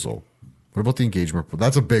proposal? What about the engagement?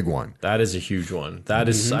 That's a big one. That is a huge one. That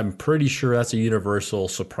is, I'm pretty sure that's a universal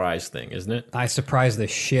surprise thing, isn't it? I surprised the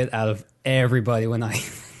shit out of everybody when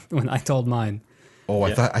I told mine. Oh,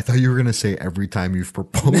 I thought you were gonna say every time you've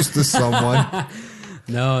proposed to someone.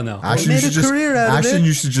 No. Ashton, made you a should career out of Ashton it.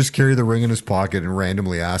 used to just carry the ring in his pocket and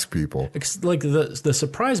randomly ask people. Like the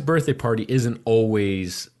surprise birthday party isn't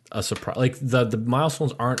always a surprise. Like the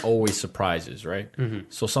milestones aren't always surprises, right?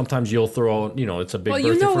 So sometimes you'll throw out, it's a big Well,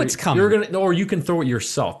 birthday. you know for it's coming. You're gonna, or you can throw it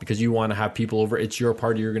yourself because you want to have people over. It's your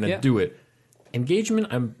party. You're gonna Yeah. do it.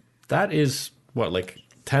 Engagement, that is what, like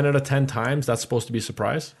 10 out of 10 times that's supposed to be a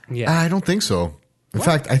surprise. Yeah. I don't think so. In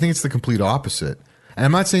fact, I think it's the complete opposite. And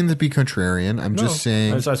I'm not saying to be contrarian. I'm just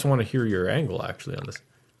saying I just want to hear your angle actually on this.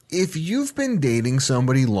 if you've been dating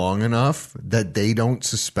somebody long enough that they don't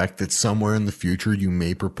suspect that somewhere in the future you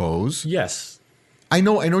may propose, Yes. I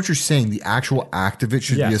know what you're saying. The actual act of it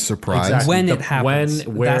should be a Yes, surprise. exactly. When The- it happens,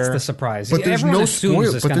 when, where- that's the surprise. But there's Everyone no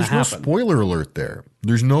assumes it's But going to there's no happen. spoiler alert there.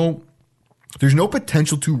 There's no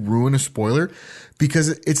potential to ruin a spoiler because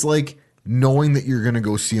it's like knowing that you're going to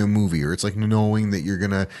go see a movie, or it's like knowing that you're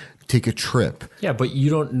going to take a trip. Yeah, but you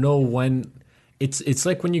don't know when. It's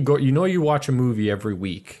like when you go. You watch a movie every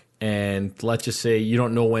week, and let's just say you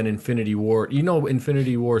don't know when Infinity War.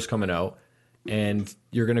 Infinity War is coming out, and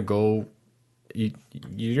you're gonna go.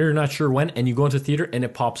 You're not sure when, and you go into theater, and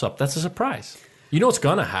it pops up. That's a surprise. You know it's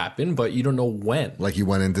gonna happen, but you don't know when. Like you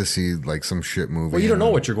went in to see like some shit movie. Well, you don't know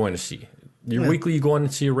and- what you're going to see. Weekly, you go in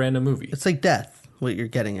and see a random movie. It's like death. What you're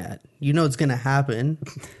getting at. You know it's gonna happen.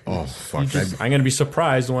 Oh fuck! I'm going to be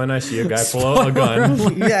surprised when I see a guy pull out a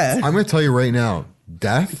gun. Yeah. I'm going to tell you right now.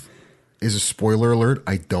 Death is a spoiler alert.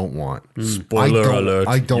 I don't want. Spoiler alert!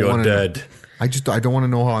 I don't you're want dead. I don't want to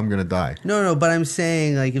know how I'm going to die. No, but I'm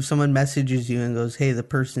saying like if someone messages you and goes, "Hey, the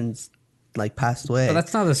person's like passed away." But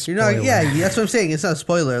that's not a You're not, spoiler. yeah, that's what I'm saying. It's not a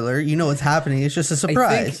spoiler alert. You know what's happening. It's just a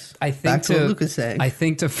surprise. I think Back to what Luke is saying. I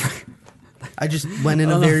think to. I just went in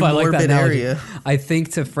I a don't know very if I like that morbid analogy. area. I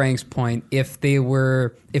think to Frank's point, if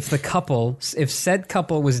said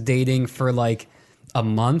couple was dating for like a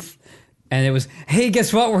month, and it was, hey,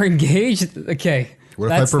 guess what? We're engaged. Okay,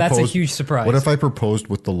 that's a huge surprise. What if I proposed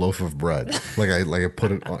with the loaf of bread? like I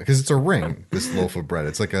put it on because it's a ring. This loaf of bread.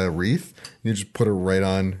 It's like a wreath. You just put it right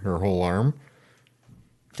on her whole arm.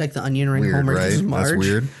 It's like the onion ring Weird, Homer right? kisses Marge. That's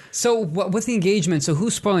weird. So with the engagement, so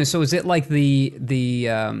who's spoiling? So is it like the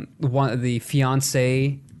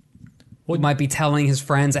fiance might be telling his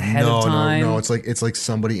friends ahead of time? No. It's like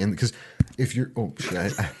somebody in because if you're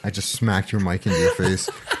shit, I just smacked your mic into your face.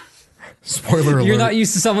 Spoiler alert! You're not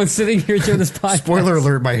used to someone sitting here during this podcast. Spoiler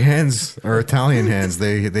alert! My hands are Italian hands.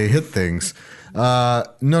 They hit things.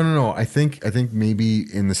 No. I think maybe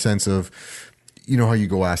in the sense of, you know how you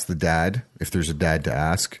go ask the dad if there's a dad to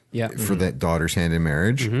ask for that daughter's hand in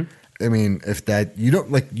marriage. I mean, if that you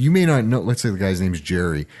don't like, you may not know. Let's say the guy's name's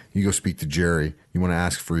Jerry. You go speak to Jerry. You want to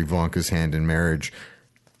ask for Ivanka's hand in marriage.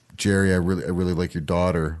 Jerry, I really like your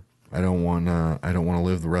daughter. I don't want to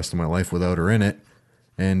live the rest of my life without her in it.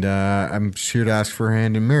 And I'm just here to ask for her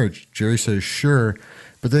hand in marriage. Jerry says, sure.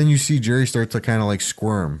 But then you see Jerry start to kind of like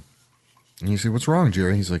squirm. And you say, what's wrong,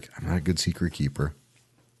 Jerry? He's like, I'm not a good secret keeper.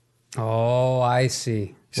 Oh, I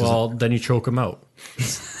see. Well, then you choke him out.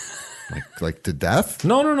 Like to death?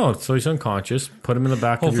 No. So he's unconscious. Put him in the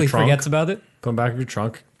back of Hopefully your trunk. forgets about it. Put him back of your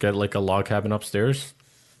trunk. Get like a log cabin upstairs.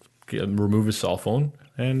 Remove his cell phone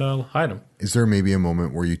and hide him. Is there maybe a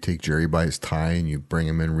moment where you take Jerry by his tie and you bring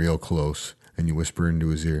him in real close and you whisper into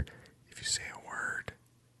his ear, if you say a word,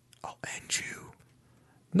 I'll end you?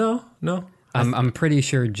 No. I'm pretty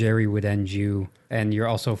sure Jerry would end you, and you're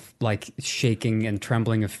also like shaking and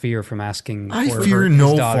trembling of fear from asking. I for fear his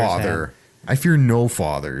no daughter's father. hand. I fear no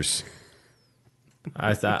fathers.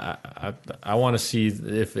 I want to see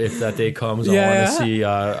if that day comes. I Yeah. want to see.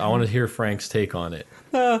 I want to hear Frank's take on it.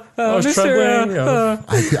 I Mr. was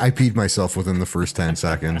trembling. I peed myself within the first 10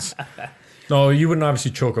 seconds. No, you wouldn't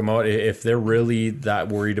obviously choke them out if they're really that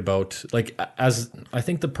worried about. Like, as I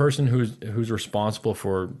think the person who's responsible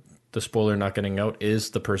for the spoiler not getting out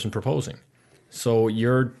is the person proposing. So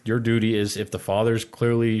your duty is, if the father's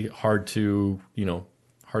clearly hard to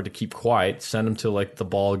keep quiet, send him to like the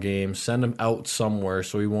ball game, send him out somewhere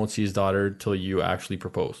so he won't see his daughter till you actually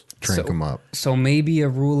propose. Trank him up. So maybe a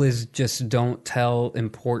rule is just don't tell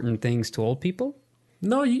important things to old people.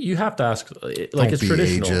 No, you have to ask. Like, Don't it's be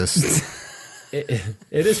traditional. ageist.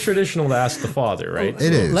 It is traditional to ask the father, right?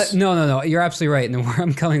 It is. No. You're absolutely right. And where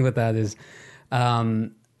I'm going with that is,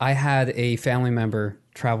 I had a family member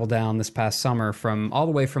travel down this past summer all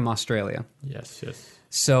the way from Australia. Yes.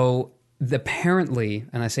 So apparently,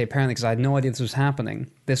 and I say apparently because I had no idea this was happening,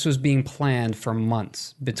 this was being planned for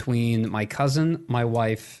months between my cousin, my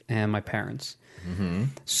wife, and my parents.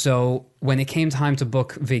 So when it came time to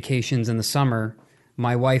book vacations in the summer,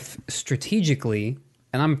 my wife strategically,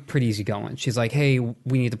 and I'm pretty easygoing, she's like, hey,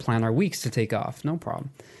 we need to plan our weeks to take off. No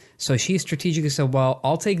problem. So she strategically said, well,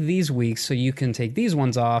 I'll take these weeks so you can take these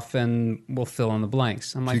ones off and we'll fill in the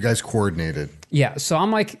blanks. I'm like, You guys coordinated. yeah. So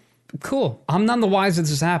I'm like, cool. I'm none the wiser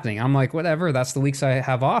this is happening. I'm like, whatever. That's the weeks I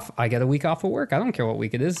have off. I get a week off of work. I don't care what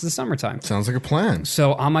week it is. It's the summertime. Sounds like a plan.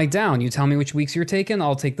 So I'm like, down. You tell me which weeks you're taking.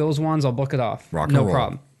 I'll take those ones. I'll book it off. Rock and no roll.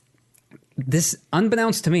 problem. This,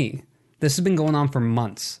 unbeknownst to me, this has been going on for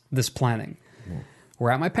months, this planning.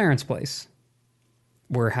 We're at my parents' place.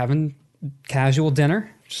 We're having casual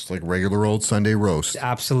dinner. Just like regular old Sunday roast.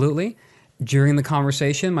 Absolutely. during the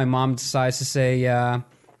conversation, my mom decides to say,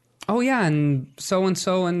 "Oh yeah, and so,"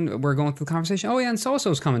 and we're going through the conversation. "Oh yeah, and so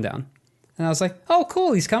is coming down." And I was like, "Oh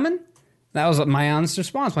cool, he's coming." That was my honest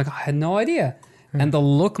response. I'm like, I had no idea. And the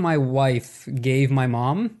look my wife gave my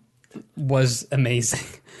mom was amazing.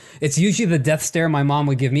 It's usually the death stare my mom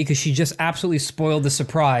would give me because she just absolutely spoiled the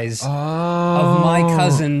surprise of my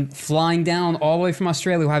cousin flying down all the way from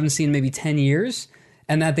Australia, who I haven't seen in maybe 10 years,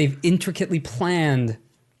 and that they've intricately planned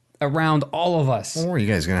around all of us. Oh, are you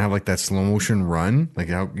guys gonna have like that slow motion run? Like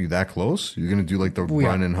how you that close? You're gonna do like the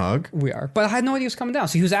run and hug? We are. But I had no idea he was coming down.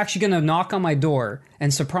 So he was actually going to knock on my door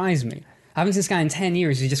and surprise me. I haven't seen this guy in 10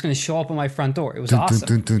 years. He's just going to show up on my front door. It was awesome.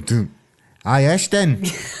 Dun, dun, dun, dun. Hi, Ashton.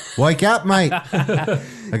 Wake up, mate.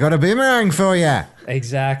 I got a boomerang for you.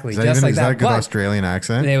 Exactly. Is that, Just even, like is that. that a good But Australian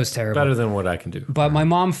accent? it was terrible. Better than what I can do. But my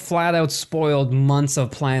mom flat out spoiled months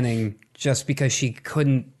of planning just because she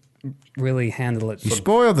couldn't really handle it. You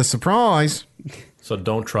spoiled the surprise. So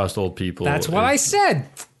don't trust old people. That's what I said.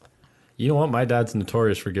 You know what? My dad's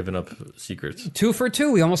notorious for giving up secrets. 2 for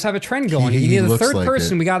 2. We almost have a trend going. He You need a looks third like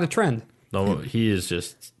person. it. We got a trend. No, he is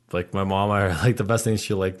just like my mom. I like the best thing.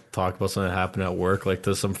 She'll like talk about something that happened at work, like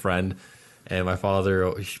to some friend. And my father,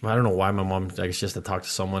 I don't know why my mom, I guess she has to talk to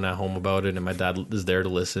someone at home about it. And my dad is there to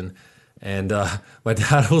listen. And my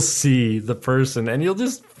dad will see the person and he'll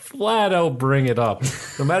just flat out bring it up.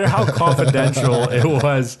 No matter how confidential it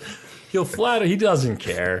was, he'll flat out, he doesn't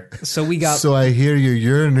care. So we got So I hear your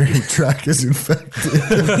urinary tract is infected.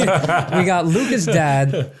 we got Luca's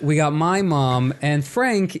dad, we got my mom, and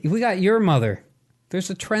Frank, we got your mother. There's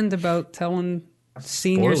a trend about telling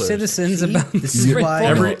senior Spoilers. citizens See? about This is why-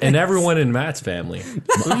 Everyone in Matt's family.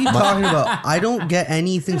 What are you talking about? I don't get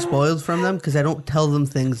anything spoiled from them because I don't tell them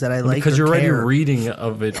things that I like Because or you're already care. reading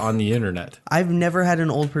of it on the internet. I've never had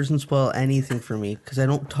an old person spoil anything for me because I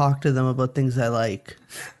don't talk to them about things I like.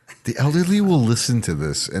 The elderly will listen to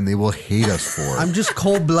this and they will hate us for it. I'm just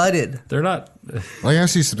cold blooded. They're not. Like,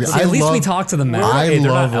 honestly, at least we talk to them, man. I Hey,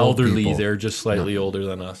 they're love not old elderly. people. They're just slightly older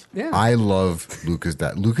than us. Yeah. I love Luca's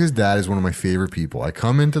dad. Luca's dad is one of my favorite people. I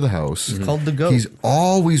come into the house. Called the goat. He's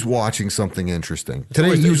always watching something interesting. Today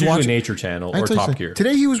Always- he was it's usually watching Nature Channel I or tell you Top something. Gear.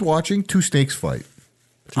 Today he was watching two snakes fight.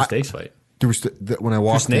 Two snakes fight. There was when I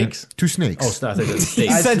walked snakes? in, two snakes. Oh, it's not. I think it's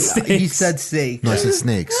steaks. He said He steaks. said steak. No, I said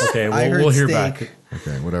snakes. Okay, I well, heard we'll hear steak. back.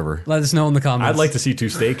 Okay, whatever. Let us know in the comments. I'd like to see two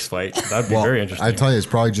snakes fight. That'd be Well, very interesting. I tell you, it's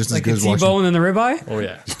probably just like as a good as watching T-bone and a ribeye. Oh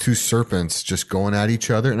yeah. two serpents just going at each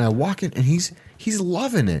other. And I walk in, and he's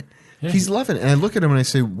loving it. He's loving it. And I look at him and I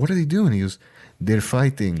say, "What are they doing?" He goes, "They're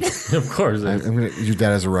fighting." Of course. I'm gonna. Your dad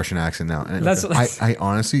has a Russian accent now. And I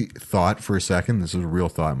honestly thought for a second, this was a real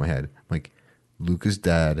thought in my head. Like, Luca's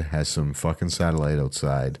dad has some fucking satellite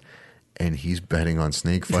outside, and he's betting on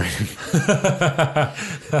snake fighting.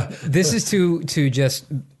 This is to just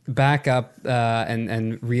back up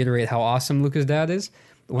and reiterate how awesome Luca's dad is.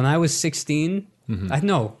 When I was 16, I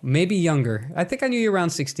know, maybe younger. I think I knew you around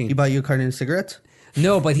 16. He bought you a carton of cigarettes?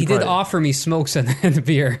 No, but he did probably- offer me smokes and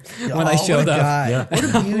beer when I showed what a up. guy. Yeah.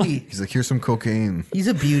 What a beauty. He's like, "Here's some cocaine." He's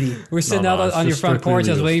a beauty. We're sitting No, out it's on your just front strictly porch.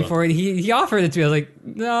 I was legal waiting stuff. for it. He offered it to me. I was like,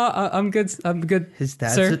 no, I'm good. I'm good. His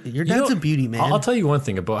dad's sir. your dad's a beauty, man. I'll tell you one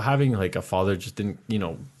thing about having like a father just didn't,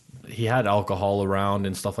 he had alcohol around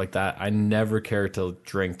and stuff like that. I never cared to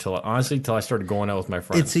drink till I started going out with my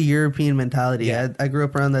friends. It's a European mentality. Yeah. I grew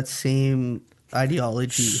up around that same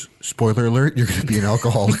ideology. Spoiler alert: you're going to be an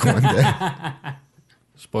alcoholic one day.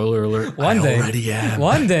 Spoiler alert. One I day. already am.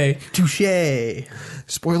 One day. Touche.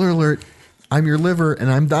 Spoiler alert: I'm your liver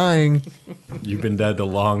and I'm dying. You've been dead a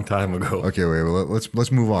long time ago. Okay, wait. Well,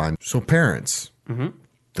 let's move on. So, parents.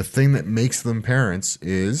 The thing that makes them parents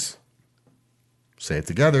is, say it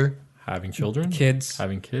together. Having children, Kids.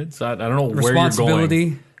 having kids. I don't know where you're Responsibility.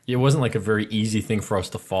 going. It wasn't like a very easy thing for us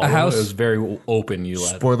to follow. A house. It was very open. You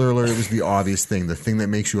let. Spoiler alert: it was the obvious thing. The thing that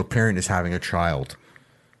makes you a parent is having a child.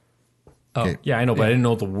 Oh, Okay. Yeah, I know, but I didn't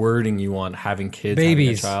know the wording you want. Having kids,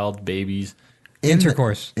 Babies. having a child, babies. In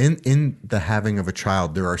Intercourse. in the having of a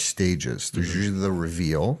child, there are stages. There's usually the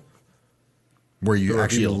reveal, where you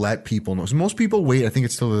actually reveal. let people know. So most people wait. I think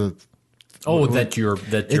it's till the. Oh, that you're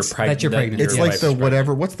It's- pregnant. that you're pregnant. It's your like wife's the pregnant.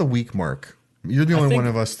 whatever. What's the week mark? You're the only think- one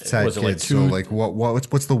of us that's had was it like kids. two- so like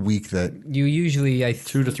what's the week that You usually,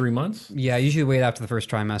 2 to 3 months. I usually wait after the first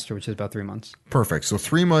trimester, which is about 3 months. perfect? So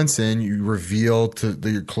 3 months in, you reveal to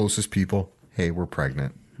your closest people, "Hey, we're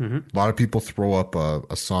pregnant." A lot of people throw up a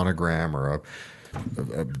sonogram or a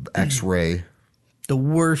X-ray. The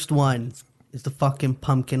worst one is the fucking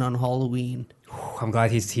pumpkin on Halloween. I'm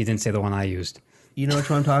glad he didn't say the one I used. You know which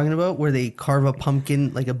one I'm talking about? Where they carve a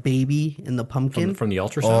pumpkin, like a baby in the pumpkin. From the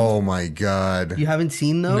ultrasound. Oh my god! You haven't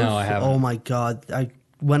seen those? No, I haven't. Oh my god.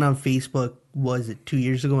 went on Facebook. Was it 2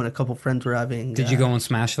 years ago when a couple friends were having? Did you go and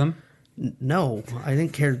smash them? No, I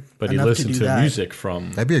didn't care. But he enough listened to, do to that. music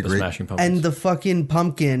from That'd be a the great- Smashing Pumpkins. And the fucking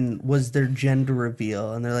pumpkin was their gender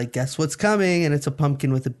reveal, and they're like, "Guess what's coming?" And it's a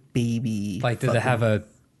pumpkin with a baby. Like, did they fucking- have a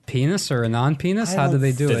penis or a non-penis? I How did don't-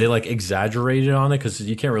 they do Did it? they like exaggerate it on it? Because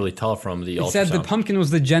you can't really tell from the It ultrasound. said the pumpkin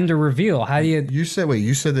was the gender reveal. How do you? You said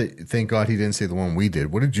that. Thank God he didn't say the one we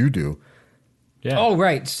did. What did you do? Yeah. Oh,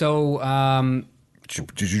 right. So,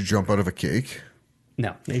 Did you jump out of a cake?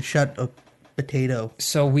 no. They shut a potato.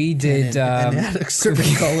 So we did. and it had a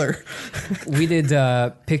certain color. We did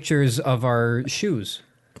pictures of our shoes.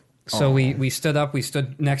 So we stood up, we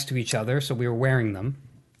stood next to each other, so we were wearing them,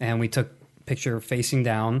 and we took picture facing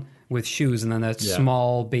down with shoes, and then a Yeah.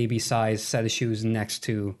 small baby size set of shoes next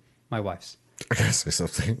to my wife's. I gotta say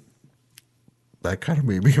something. That kind of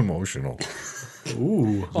made me emotional.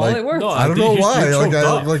 Ooh. Well, it worked. No, I don't think know you- why. you choked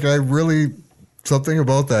up. I really something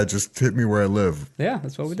about that just hit me where I live. Yeah,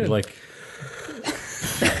 that's what we did. Like,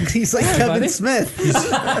 He's like Kevin buddy. Smith.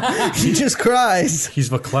 He just cries. he's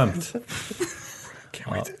verklempt.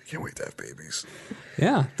 Can't wait to have babies.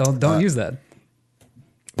 yeah, don't use that.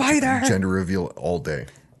 Biter. Gender reveal all day.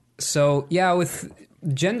 So yeah, with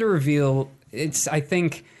gender reveal, it's I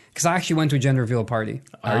think because I actually went to a gender reveal party.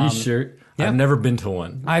 Are you sure? yeah. I've never been to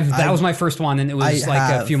one. That was my first one, and it was I like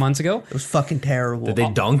a have. few months ago. It was fucking terrible. Did they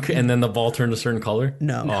dunk and then the ball turned a certain color?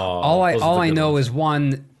 No. Oh, all I those are the good know ones. is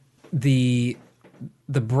one, the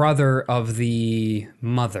brother of the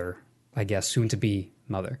mother, I guess, soon to be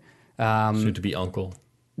mother, soon to be uncle.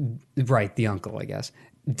 right? The uncle, I guess,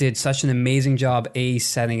 did such an amazing job A,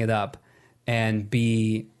 setting it up, and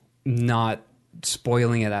B, not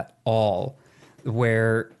spoiling it at all.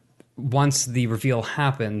 Where once the reveal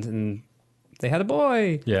happened and they had a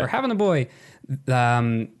boy Yeah. or having a boy,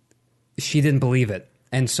 she didn't believe it.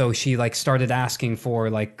 And so she like started asking for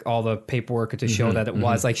like all the paperwork to show that it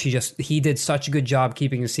was like he did such a good job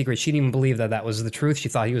keeping it a secret. She didn't even believe that was the truth. She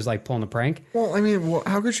thought he was like pulling a prank. Well, I mean,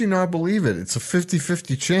 how could she not believe it? It's a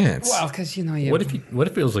 50-50 chance. Well, because you What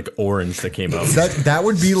if it was like orange that came out? That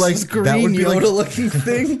would be like green that would be Yoda like looking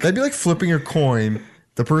thing. that'd be like flipping a coin.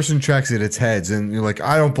 The person checks it, it's heads, and you're like,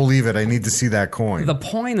 I don't believe it. I need to see that coin. the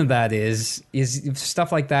point of that is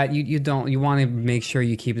stuff like that. You want to make sure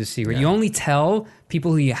you keep it a secret. You only tell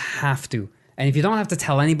people who you have to, and if you don't have to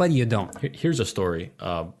tell anybody, you don't. Here's a story.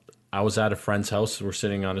 I was at a friend's house. We're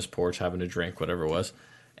sitting on his porch having a drink, whatever it was,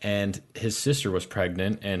 and his sister was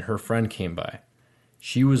pregnant, and her friend came by.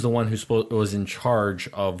 She was the one who was in charge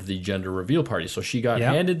of the gender reveal party. So she got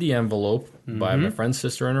Yeah. handed the envelope by my friend's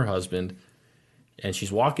sister and her husband, and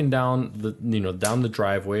she's walking down the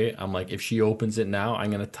driveway. I'm like, if she opens it now,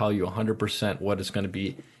 I'm gonna tell you 100% what it's gonna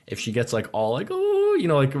be. If she gets like all like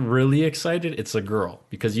like really excited, it's a girl,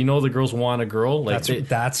 because the girls want a girl. Like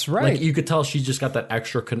That's right. Like you could tell she's just got that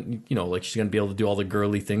extra, like she's gonna be able to do all the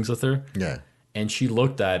girly things with her. Yeah. And she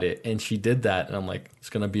looked at it and she did that, and I'm like,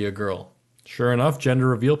 it's gonna be a girl. Sure enough, gender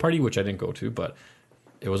reveal party, which I didn't go to, but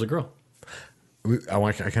it was a girl.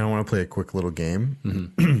 I kind of want to play a quick little game.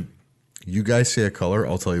 Mm-hmm. You guys say a color,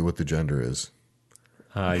 I'll tell you what the gender is.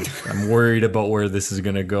 I'm worried about where this is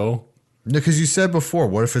gonna go. No, because you said before,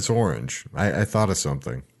 what if it's orange? I thought of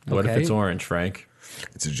something. What if Okay. it's orange, Frank?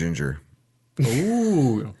 It's a ginger.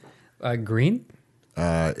 Ooh. Green.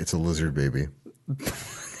 It's a lizard baby.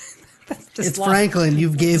 It's Franklin.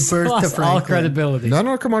 You've gave birth to Lost Franklin. all credibility.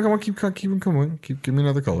 No, come on, keep coming. Give me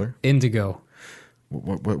another color. Indigo.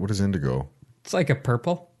 What is indigo? It's like a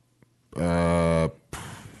purple.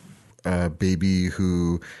 Baby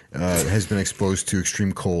who has been exposed to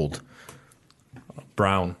extreme cold.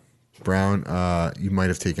 Brown. Brown, you might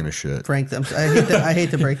have taken a shit. Frank, I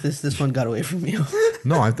hate to break this. This one got away from you.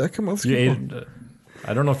 No, come on. Let's You keep ate, going.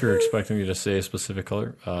 I don't know if you're expecting me to say a specific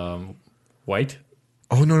color. White.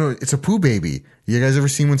 Oh, no, it's a poo baby. You guys ever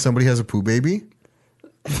seen when somebody has a poo baby?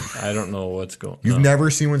 I don't know what's going. You've no. never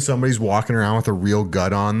seen when somebody's walking around with a real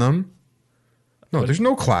gut on them? No, there's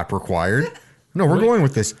no clap required. No, we're going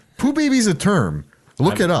with this. Poo baby's a term.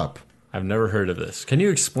 Look it up. I've never heard of this. Can you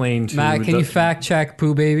explain to Matt, can you fact check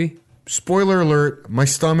Pooh Baby? Spoiler alert, my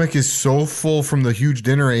stomach is so full from the huge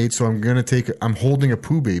dinner I ate, so I'm holding a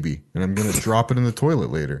poo baby, and I'm going to drop it in the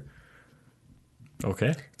toilet later.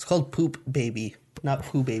 Okay. It's called Poop Baby, not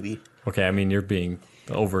Poo Baby. Okay. I mean, you're being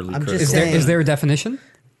overly I'm just critical. saying. Is there a definition?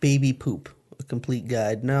 Baby poop, a complete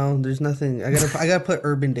guide. No, there's nothing. I gotta put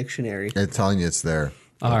Urban Dictionary. I'm telling you, it's there.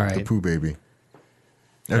 All The right. poo baby.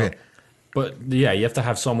 Okay. But yeah, you have to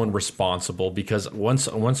have someone responsible because once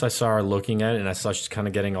I saw her looking at it and I saw she's kind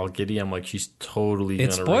of getting all giddy, I'm like, she's totally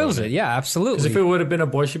It gonna spoils ruin it. Yeah, Because absolutely. if it would have been a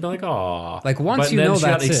boy, she'd be like, "Oh." Like, once but you then know she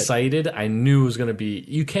got that's it. excited, I knew it was gonna be.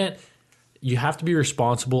 You have to be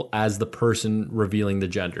responsible as the person revealing the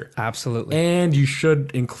gender, Absolutely. and you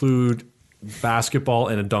should include basketball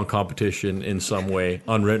and a dunk competition in some way.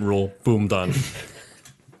 Unwritten rule. Boom, done.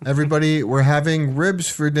 Everybody, we're having ribs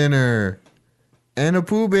for dinner and a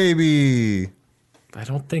poo baby. I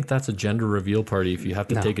don't think that's a gender reveal party if you have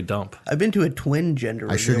to take a dump. I've been to a twin gender.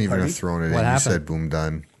 I shouldn't reveal even party. have thrown it What in. happened? You said boom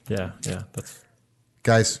done. Yeah, that's.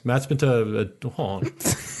 Guys, Matt's been to. Hold on.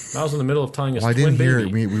 I was in the middle of telling us I twin didn't hear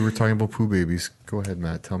baby. it. We were talking about poo babies. Go ahead,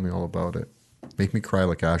 Matt. Tell me all about it. Make me cry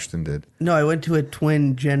like Ashton did. No, I went to a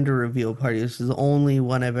twin gender reveal party. This is the only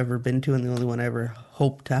one I've ever been to, and the only one I ever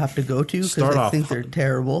hope to have to go to because Start I off- think they're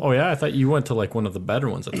terrible. Oh yeah, I thought you went to like one of the better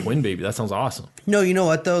ones, a twin baby. That sounds awesome. No, you know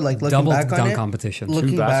what though? Like looking Double back on dunk it, competition.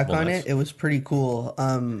 looking Two back basketball on nets. it was pretty cool.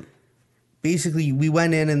 Basically, we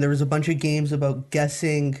went in and there was a bunch of games about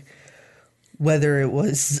guessing whether it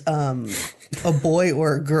was a boy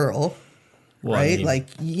or a girl, Well, I right? mean, Like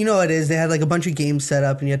you know, it is. They had like a bunch of games set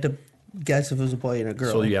up, and you had to guess if it was a boy and a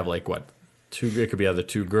girl. so you have like what? Two. It could be either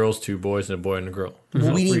two girls, two boys, and a boy and a girl.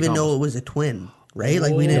 Well, we didn't even know it was a twin, right?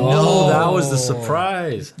 Like we didn't know. Oh, that was the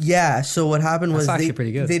surprise. Yeah, so what happened was actually they,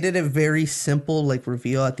 pretty good. they did a very simple like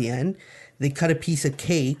reveal at the end. They cut a piece of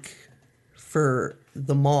cake for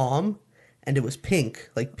the mom and it was pink,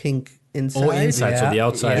 like pink inside. Oh, inside. So Yeah. the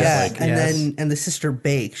outside Yeah, is like. and Yes. then the sister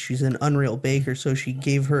bakes. She's an unreal baker, so she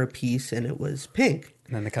gave her a piece and it was pink.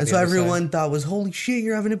 And then they cut And the so other everyone thought was holy shit,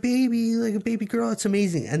 you're having a baby, like a baby girl. It's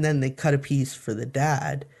amazing. And then they cut a piece for the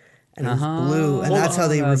dad, and it was blue, and that's how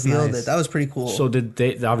they that's revealed nice. it. That was pretty cool. So did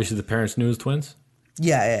they? Obviously, the parents knew it was twins.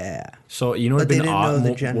 yeah. So you know But what they would have been didn't know odd? the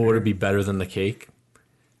What gender. would it be better than the cake?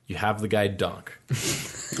 You have the guy dunk.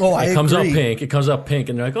 Oh, I It comes agree. out pink. It comes out pink,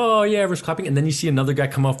 and they're like, "Oh yeah, everyone's clapping." And then you see another guy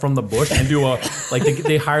come up from the bush and do a like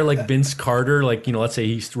they hire like Vince Carter, like let's say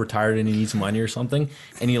he's retired and he needs money or something,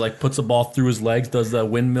 and he like puts the ball through his legs, does the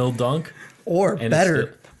windmill dunk. Or And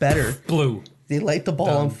better, it's Blue. they light the ball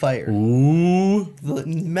on fire. Ooh, The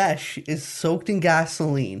mesh is soaked in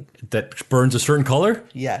gasoline. that burns a certain color.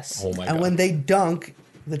 Yes. Oh my And God. when they dunk,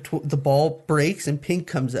 the ball breaks and pink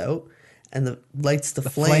comes out, and the lights the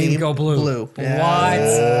Flame go blue.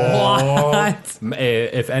 Yeah. What?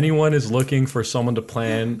 If anyone is looking for someone to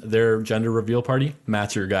plan their gender reveal party,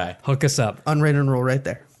 Matt's your guy. Hook us up. Unwritten rule right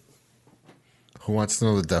there. Who wants to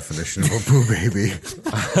know the definition of a poo baby?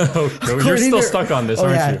 You're According still to- stuck on this, Oh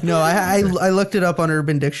aren't yeah. you? No, I looked it up on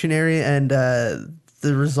Urban Dictionary, and the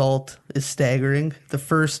result is staggering. The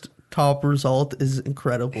first top result is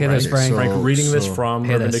incredible. Hit us, right? Frank. Frank, reading this so- from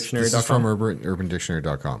Hit us. This is UrbanDictionary.com. from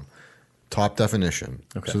UrbanDictionary.com. Top definition.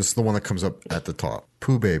 Okay. So this is the one that comes up at the top.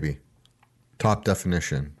 Poo baby. Top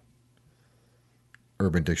definition.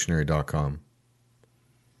 UrbanDictionary.com.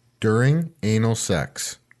 During anal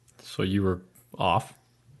sex. So you were off.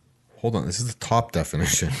 Hold on, this is the top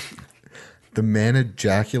definition. The man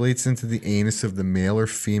ejaculates into the anus of the male or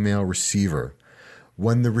female receiver.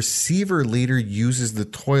 When the receiver later uses the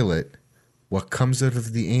toilet, what comes out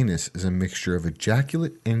of the anus is a mixture of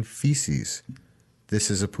ejaculate and feces. This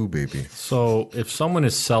is a poo baby. So if someone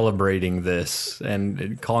is celebrating this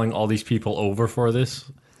and calling all these people over for this,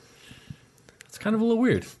 it's kind of a little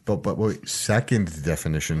weird. But wait, second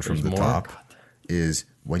definition from There's the more? top is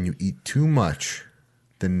when you eat too much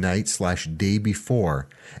the night/day before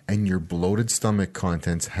and your bloated stomach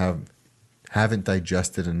contents haven't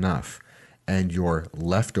digested enough and your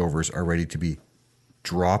leftovers are ready to be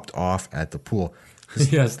dropped off at the pool.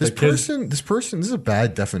 Yes, This the kids- person, this is a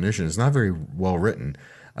bad definition. It's not very well written.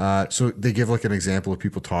 So they give like an example of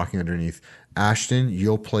people talking underneath. Ashton,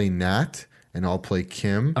 you'll play Nat and I'll play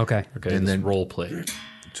Kim. Okay. Okay, And this then role play.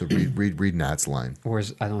 So read Nat's line.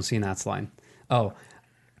 Where's I don't see Nat's line. Oh,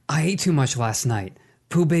 I ate too much last night.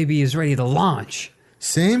 Pooh Baby is ready to launch.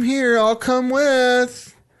 Same here. I'll come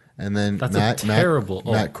with. And then That's a terrible-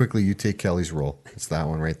 Matt, quickly, you take Kelly's role. It's that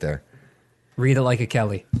one right there. Read it like a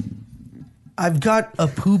Kelly. I've got a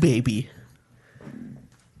poo baby.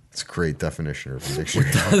 It's a great definition of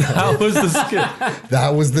dictionary. That was the skit. That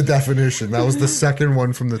was the definition. That was the second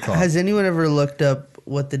one from the top. Has anyone ever looked up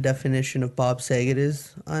what the definition of Bob Saget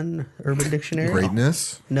is on Urban Dictionary?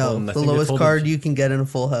 Greatness. No, I the think they lowest told card us. you can get in a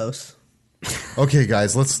full house. Okay,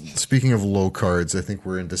 guys. Speaking of low cards, I think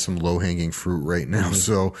we're into some low hanging fruit right now.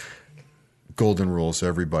 So, golden rules,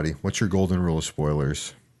 everybody. What's your golden rule of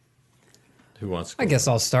spoilers? Who wants to I go? guess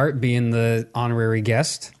I'll start being the honorary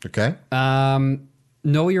guest. Okay.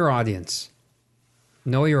 Know your audience.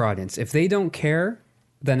 Know your audience. If they don't care,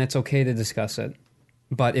 then it's okay to discuss it.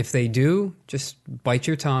 But if they do, just bite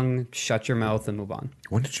your tongue, shut your mouth, and move on.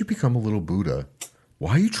 When did you become a little Buddha?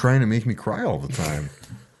 Why are you trying to make me cry all the time?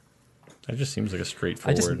 That just seems like a I just,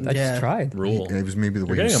 straightforward I just tried. rule. It was maybe the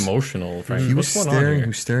You're way getting he emotional, Frank. he was What's going on staring. here? He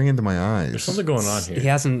was staring into my eyes. There's something going on He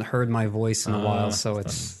here. hasn't heard my voice in a while, so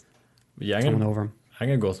it's Yeah, coming over him. I'm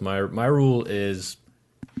gonna go with my rule is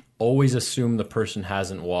always assume the person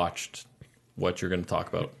hasn't watched what you're going to talk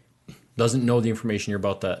about, doesn't know the information you're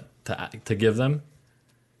about to give them,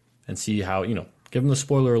 and see how give them the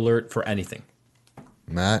spoiler alert for anything.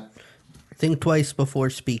 Matt. Think twice before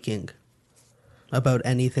speaking about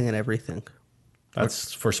anything and everything.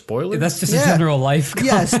 That's for spoilers. That's just Yeah. a general life.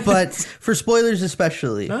 Yes, but for spoilers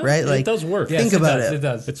especially, right? It does work. Yes, think it about does, it. It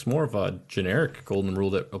does. It's more of a generic golden rule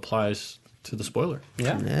that applies to the spoiler.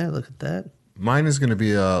 Yeah. Yeah, look at that. Mine is going to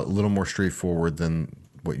be a little more straightforward than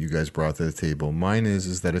what you guys brought to the table. Mine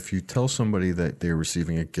is that if you tell somebody that they're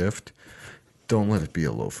receiving a gift, don't let it be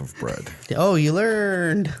a loaf of bread. Oh, you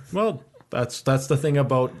learned. Well, that's the thing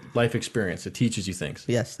about life experience. It teaches you things.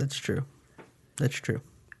 Yes, that's true. That's true.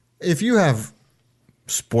 If you have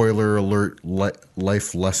spoiler alert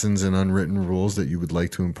life lessons and unwritten rules that you would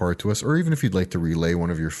like to impart to us, or even if you'd like to relay one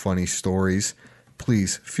of your funny stories,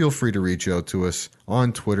 please feel free to reach out to us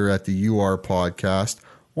on Twitter at the UR Podcast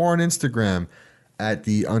or on Instagram at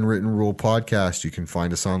the Unwritten Rule Podcast. You can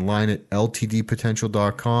find us online at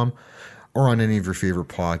ltdpotential.com or on any of your favorite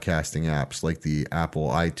podcasting apps like the Apple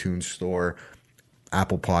iTunes Store,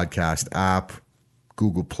 Apple Podcast app,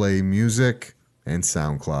 Google Play Music, and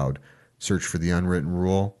SoundCloud. Search for the Unwritten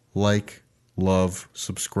Rule. Like, love,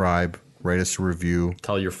 subscribe, write us a review,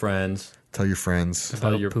 Tell your friends. tell your friends,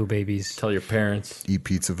 Tell your Poo babies. Tell your parents. eat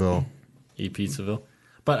Pizzaville. Eat Pizzaville.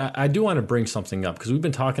 But I do want to bring something up because we've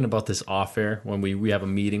been talking about this off air when we have a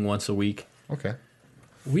meeting once a week. Okay.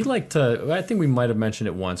 We like to. I think we might have mentioned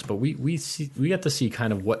it once, but we get to see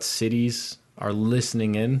kind of what cities are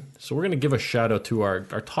listening in. So we're going to give a shout out to our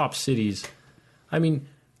top cities. I mean,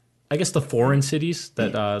 I guess the foreign cities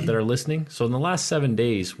that are listening. So in the last 7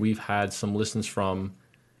 days, we've had some listens from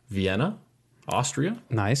Vienna, Austria.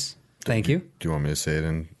 Nice. Thank you. Do you want me to say it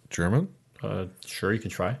in German? Sure, you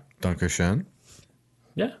can try. Dankeschön.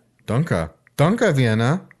 Yeah. Danke. Danke,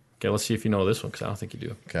 Vienna. Okay, let's see if you know this one because I don't think you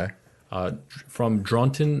do. Okay. From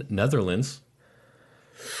Dronten, Netherlands.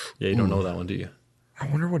 Yeah, you don't know that one, do you? I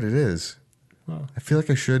wonder what it is. I feel like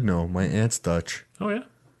I should know. My aunt's Dutch. Oh, yeah.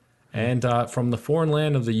 And from the foreign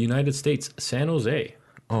land of the United States, San Jose.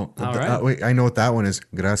 Oh, All right. wait. I know what that one is.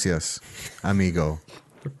 Gracias, amigo.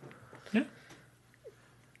 Yeah.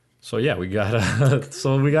 So yeah, we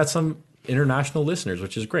got some international listeners,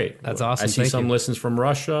 which is great. That's awesome. I see Thank some you. listens from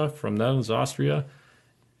Russia, from Netherlands, Austria,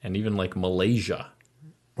 and even like Malaysia.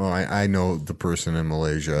 Well, I know the person in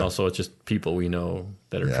Malaysia. Also, it's just people we know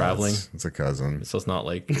that are Yeah, traveling. It's a cousin. So it's not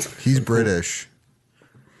like. He's British.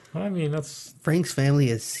 I mean, that's Frank's family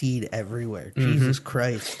has seed everywhere. Jesus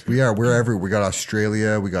Christ. We're everywhere. We got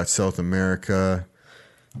Australia. We got South America.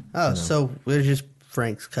 Oh, so we're just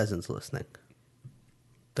Frank's cousins listening.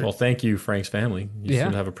 well. Thank you, Frank's family. You Yeah.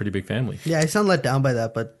 seem to have a pretty big family. Yeah, I sound let down by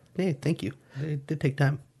that, but hey, thank you. It did take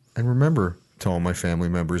time. And remember, to all my family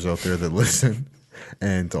members out there that listen,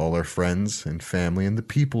 and to all our friends and family and the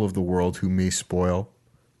people of the world who may spoil,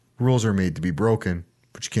 rules are made to be broken,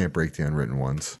 but you can't break the unwritten ones.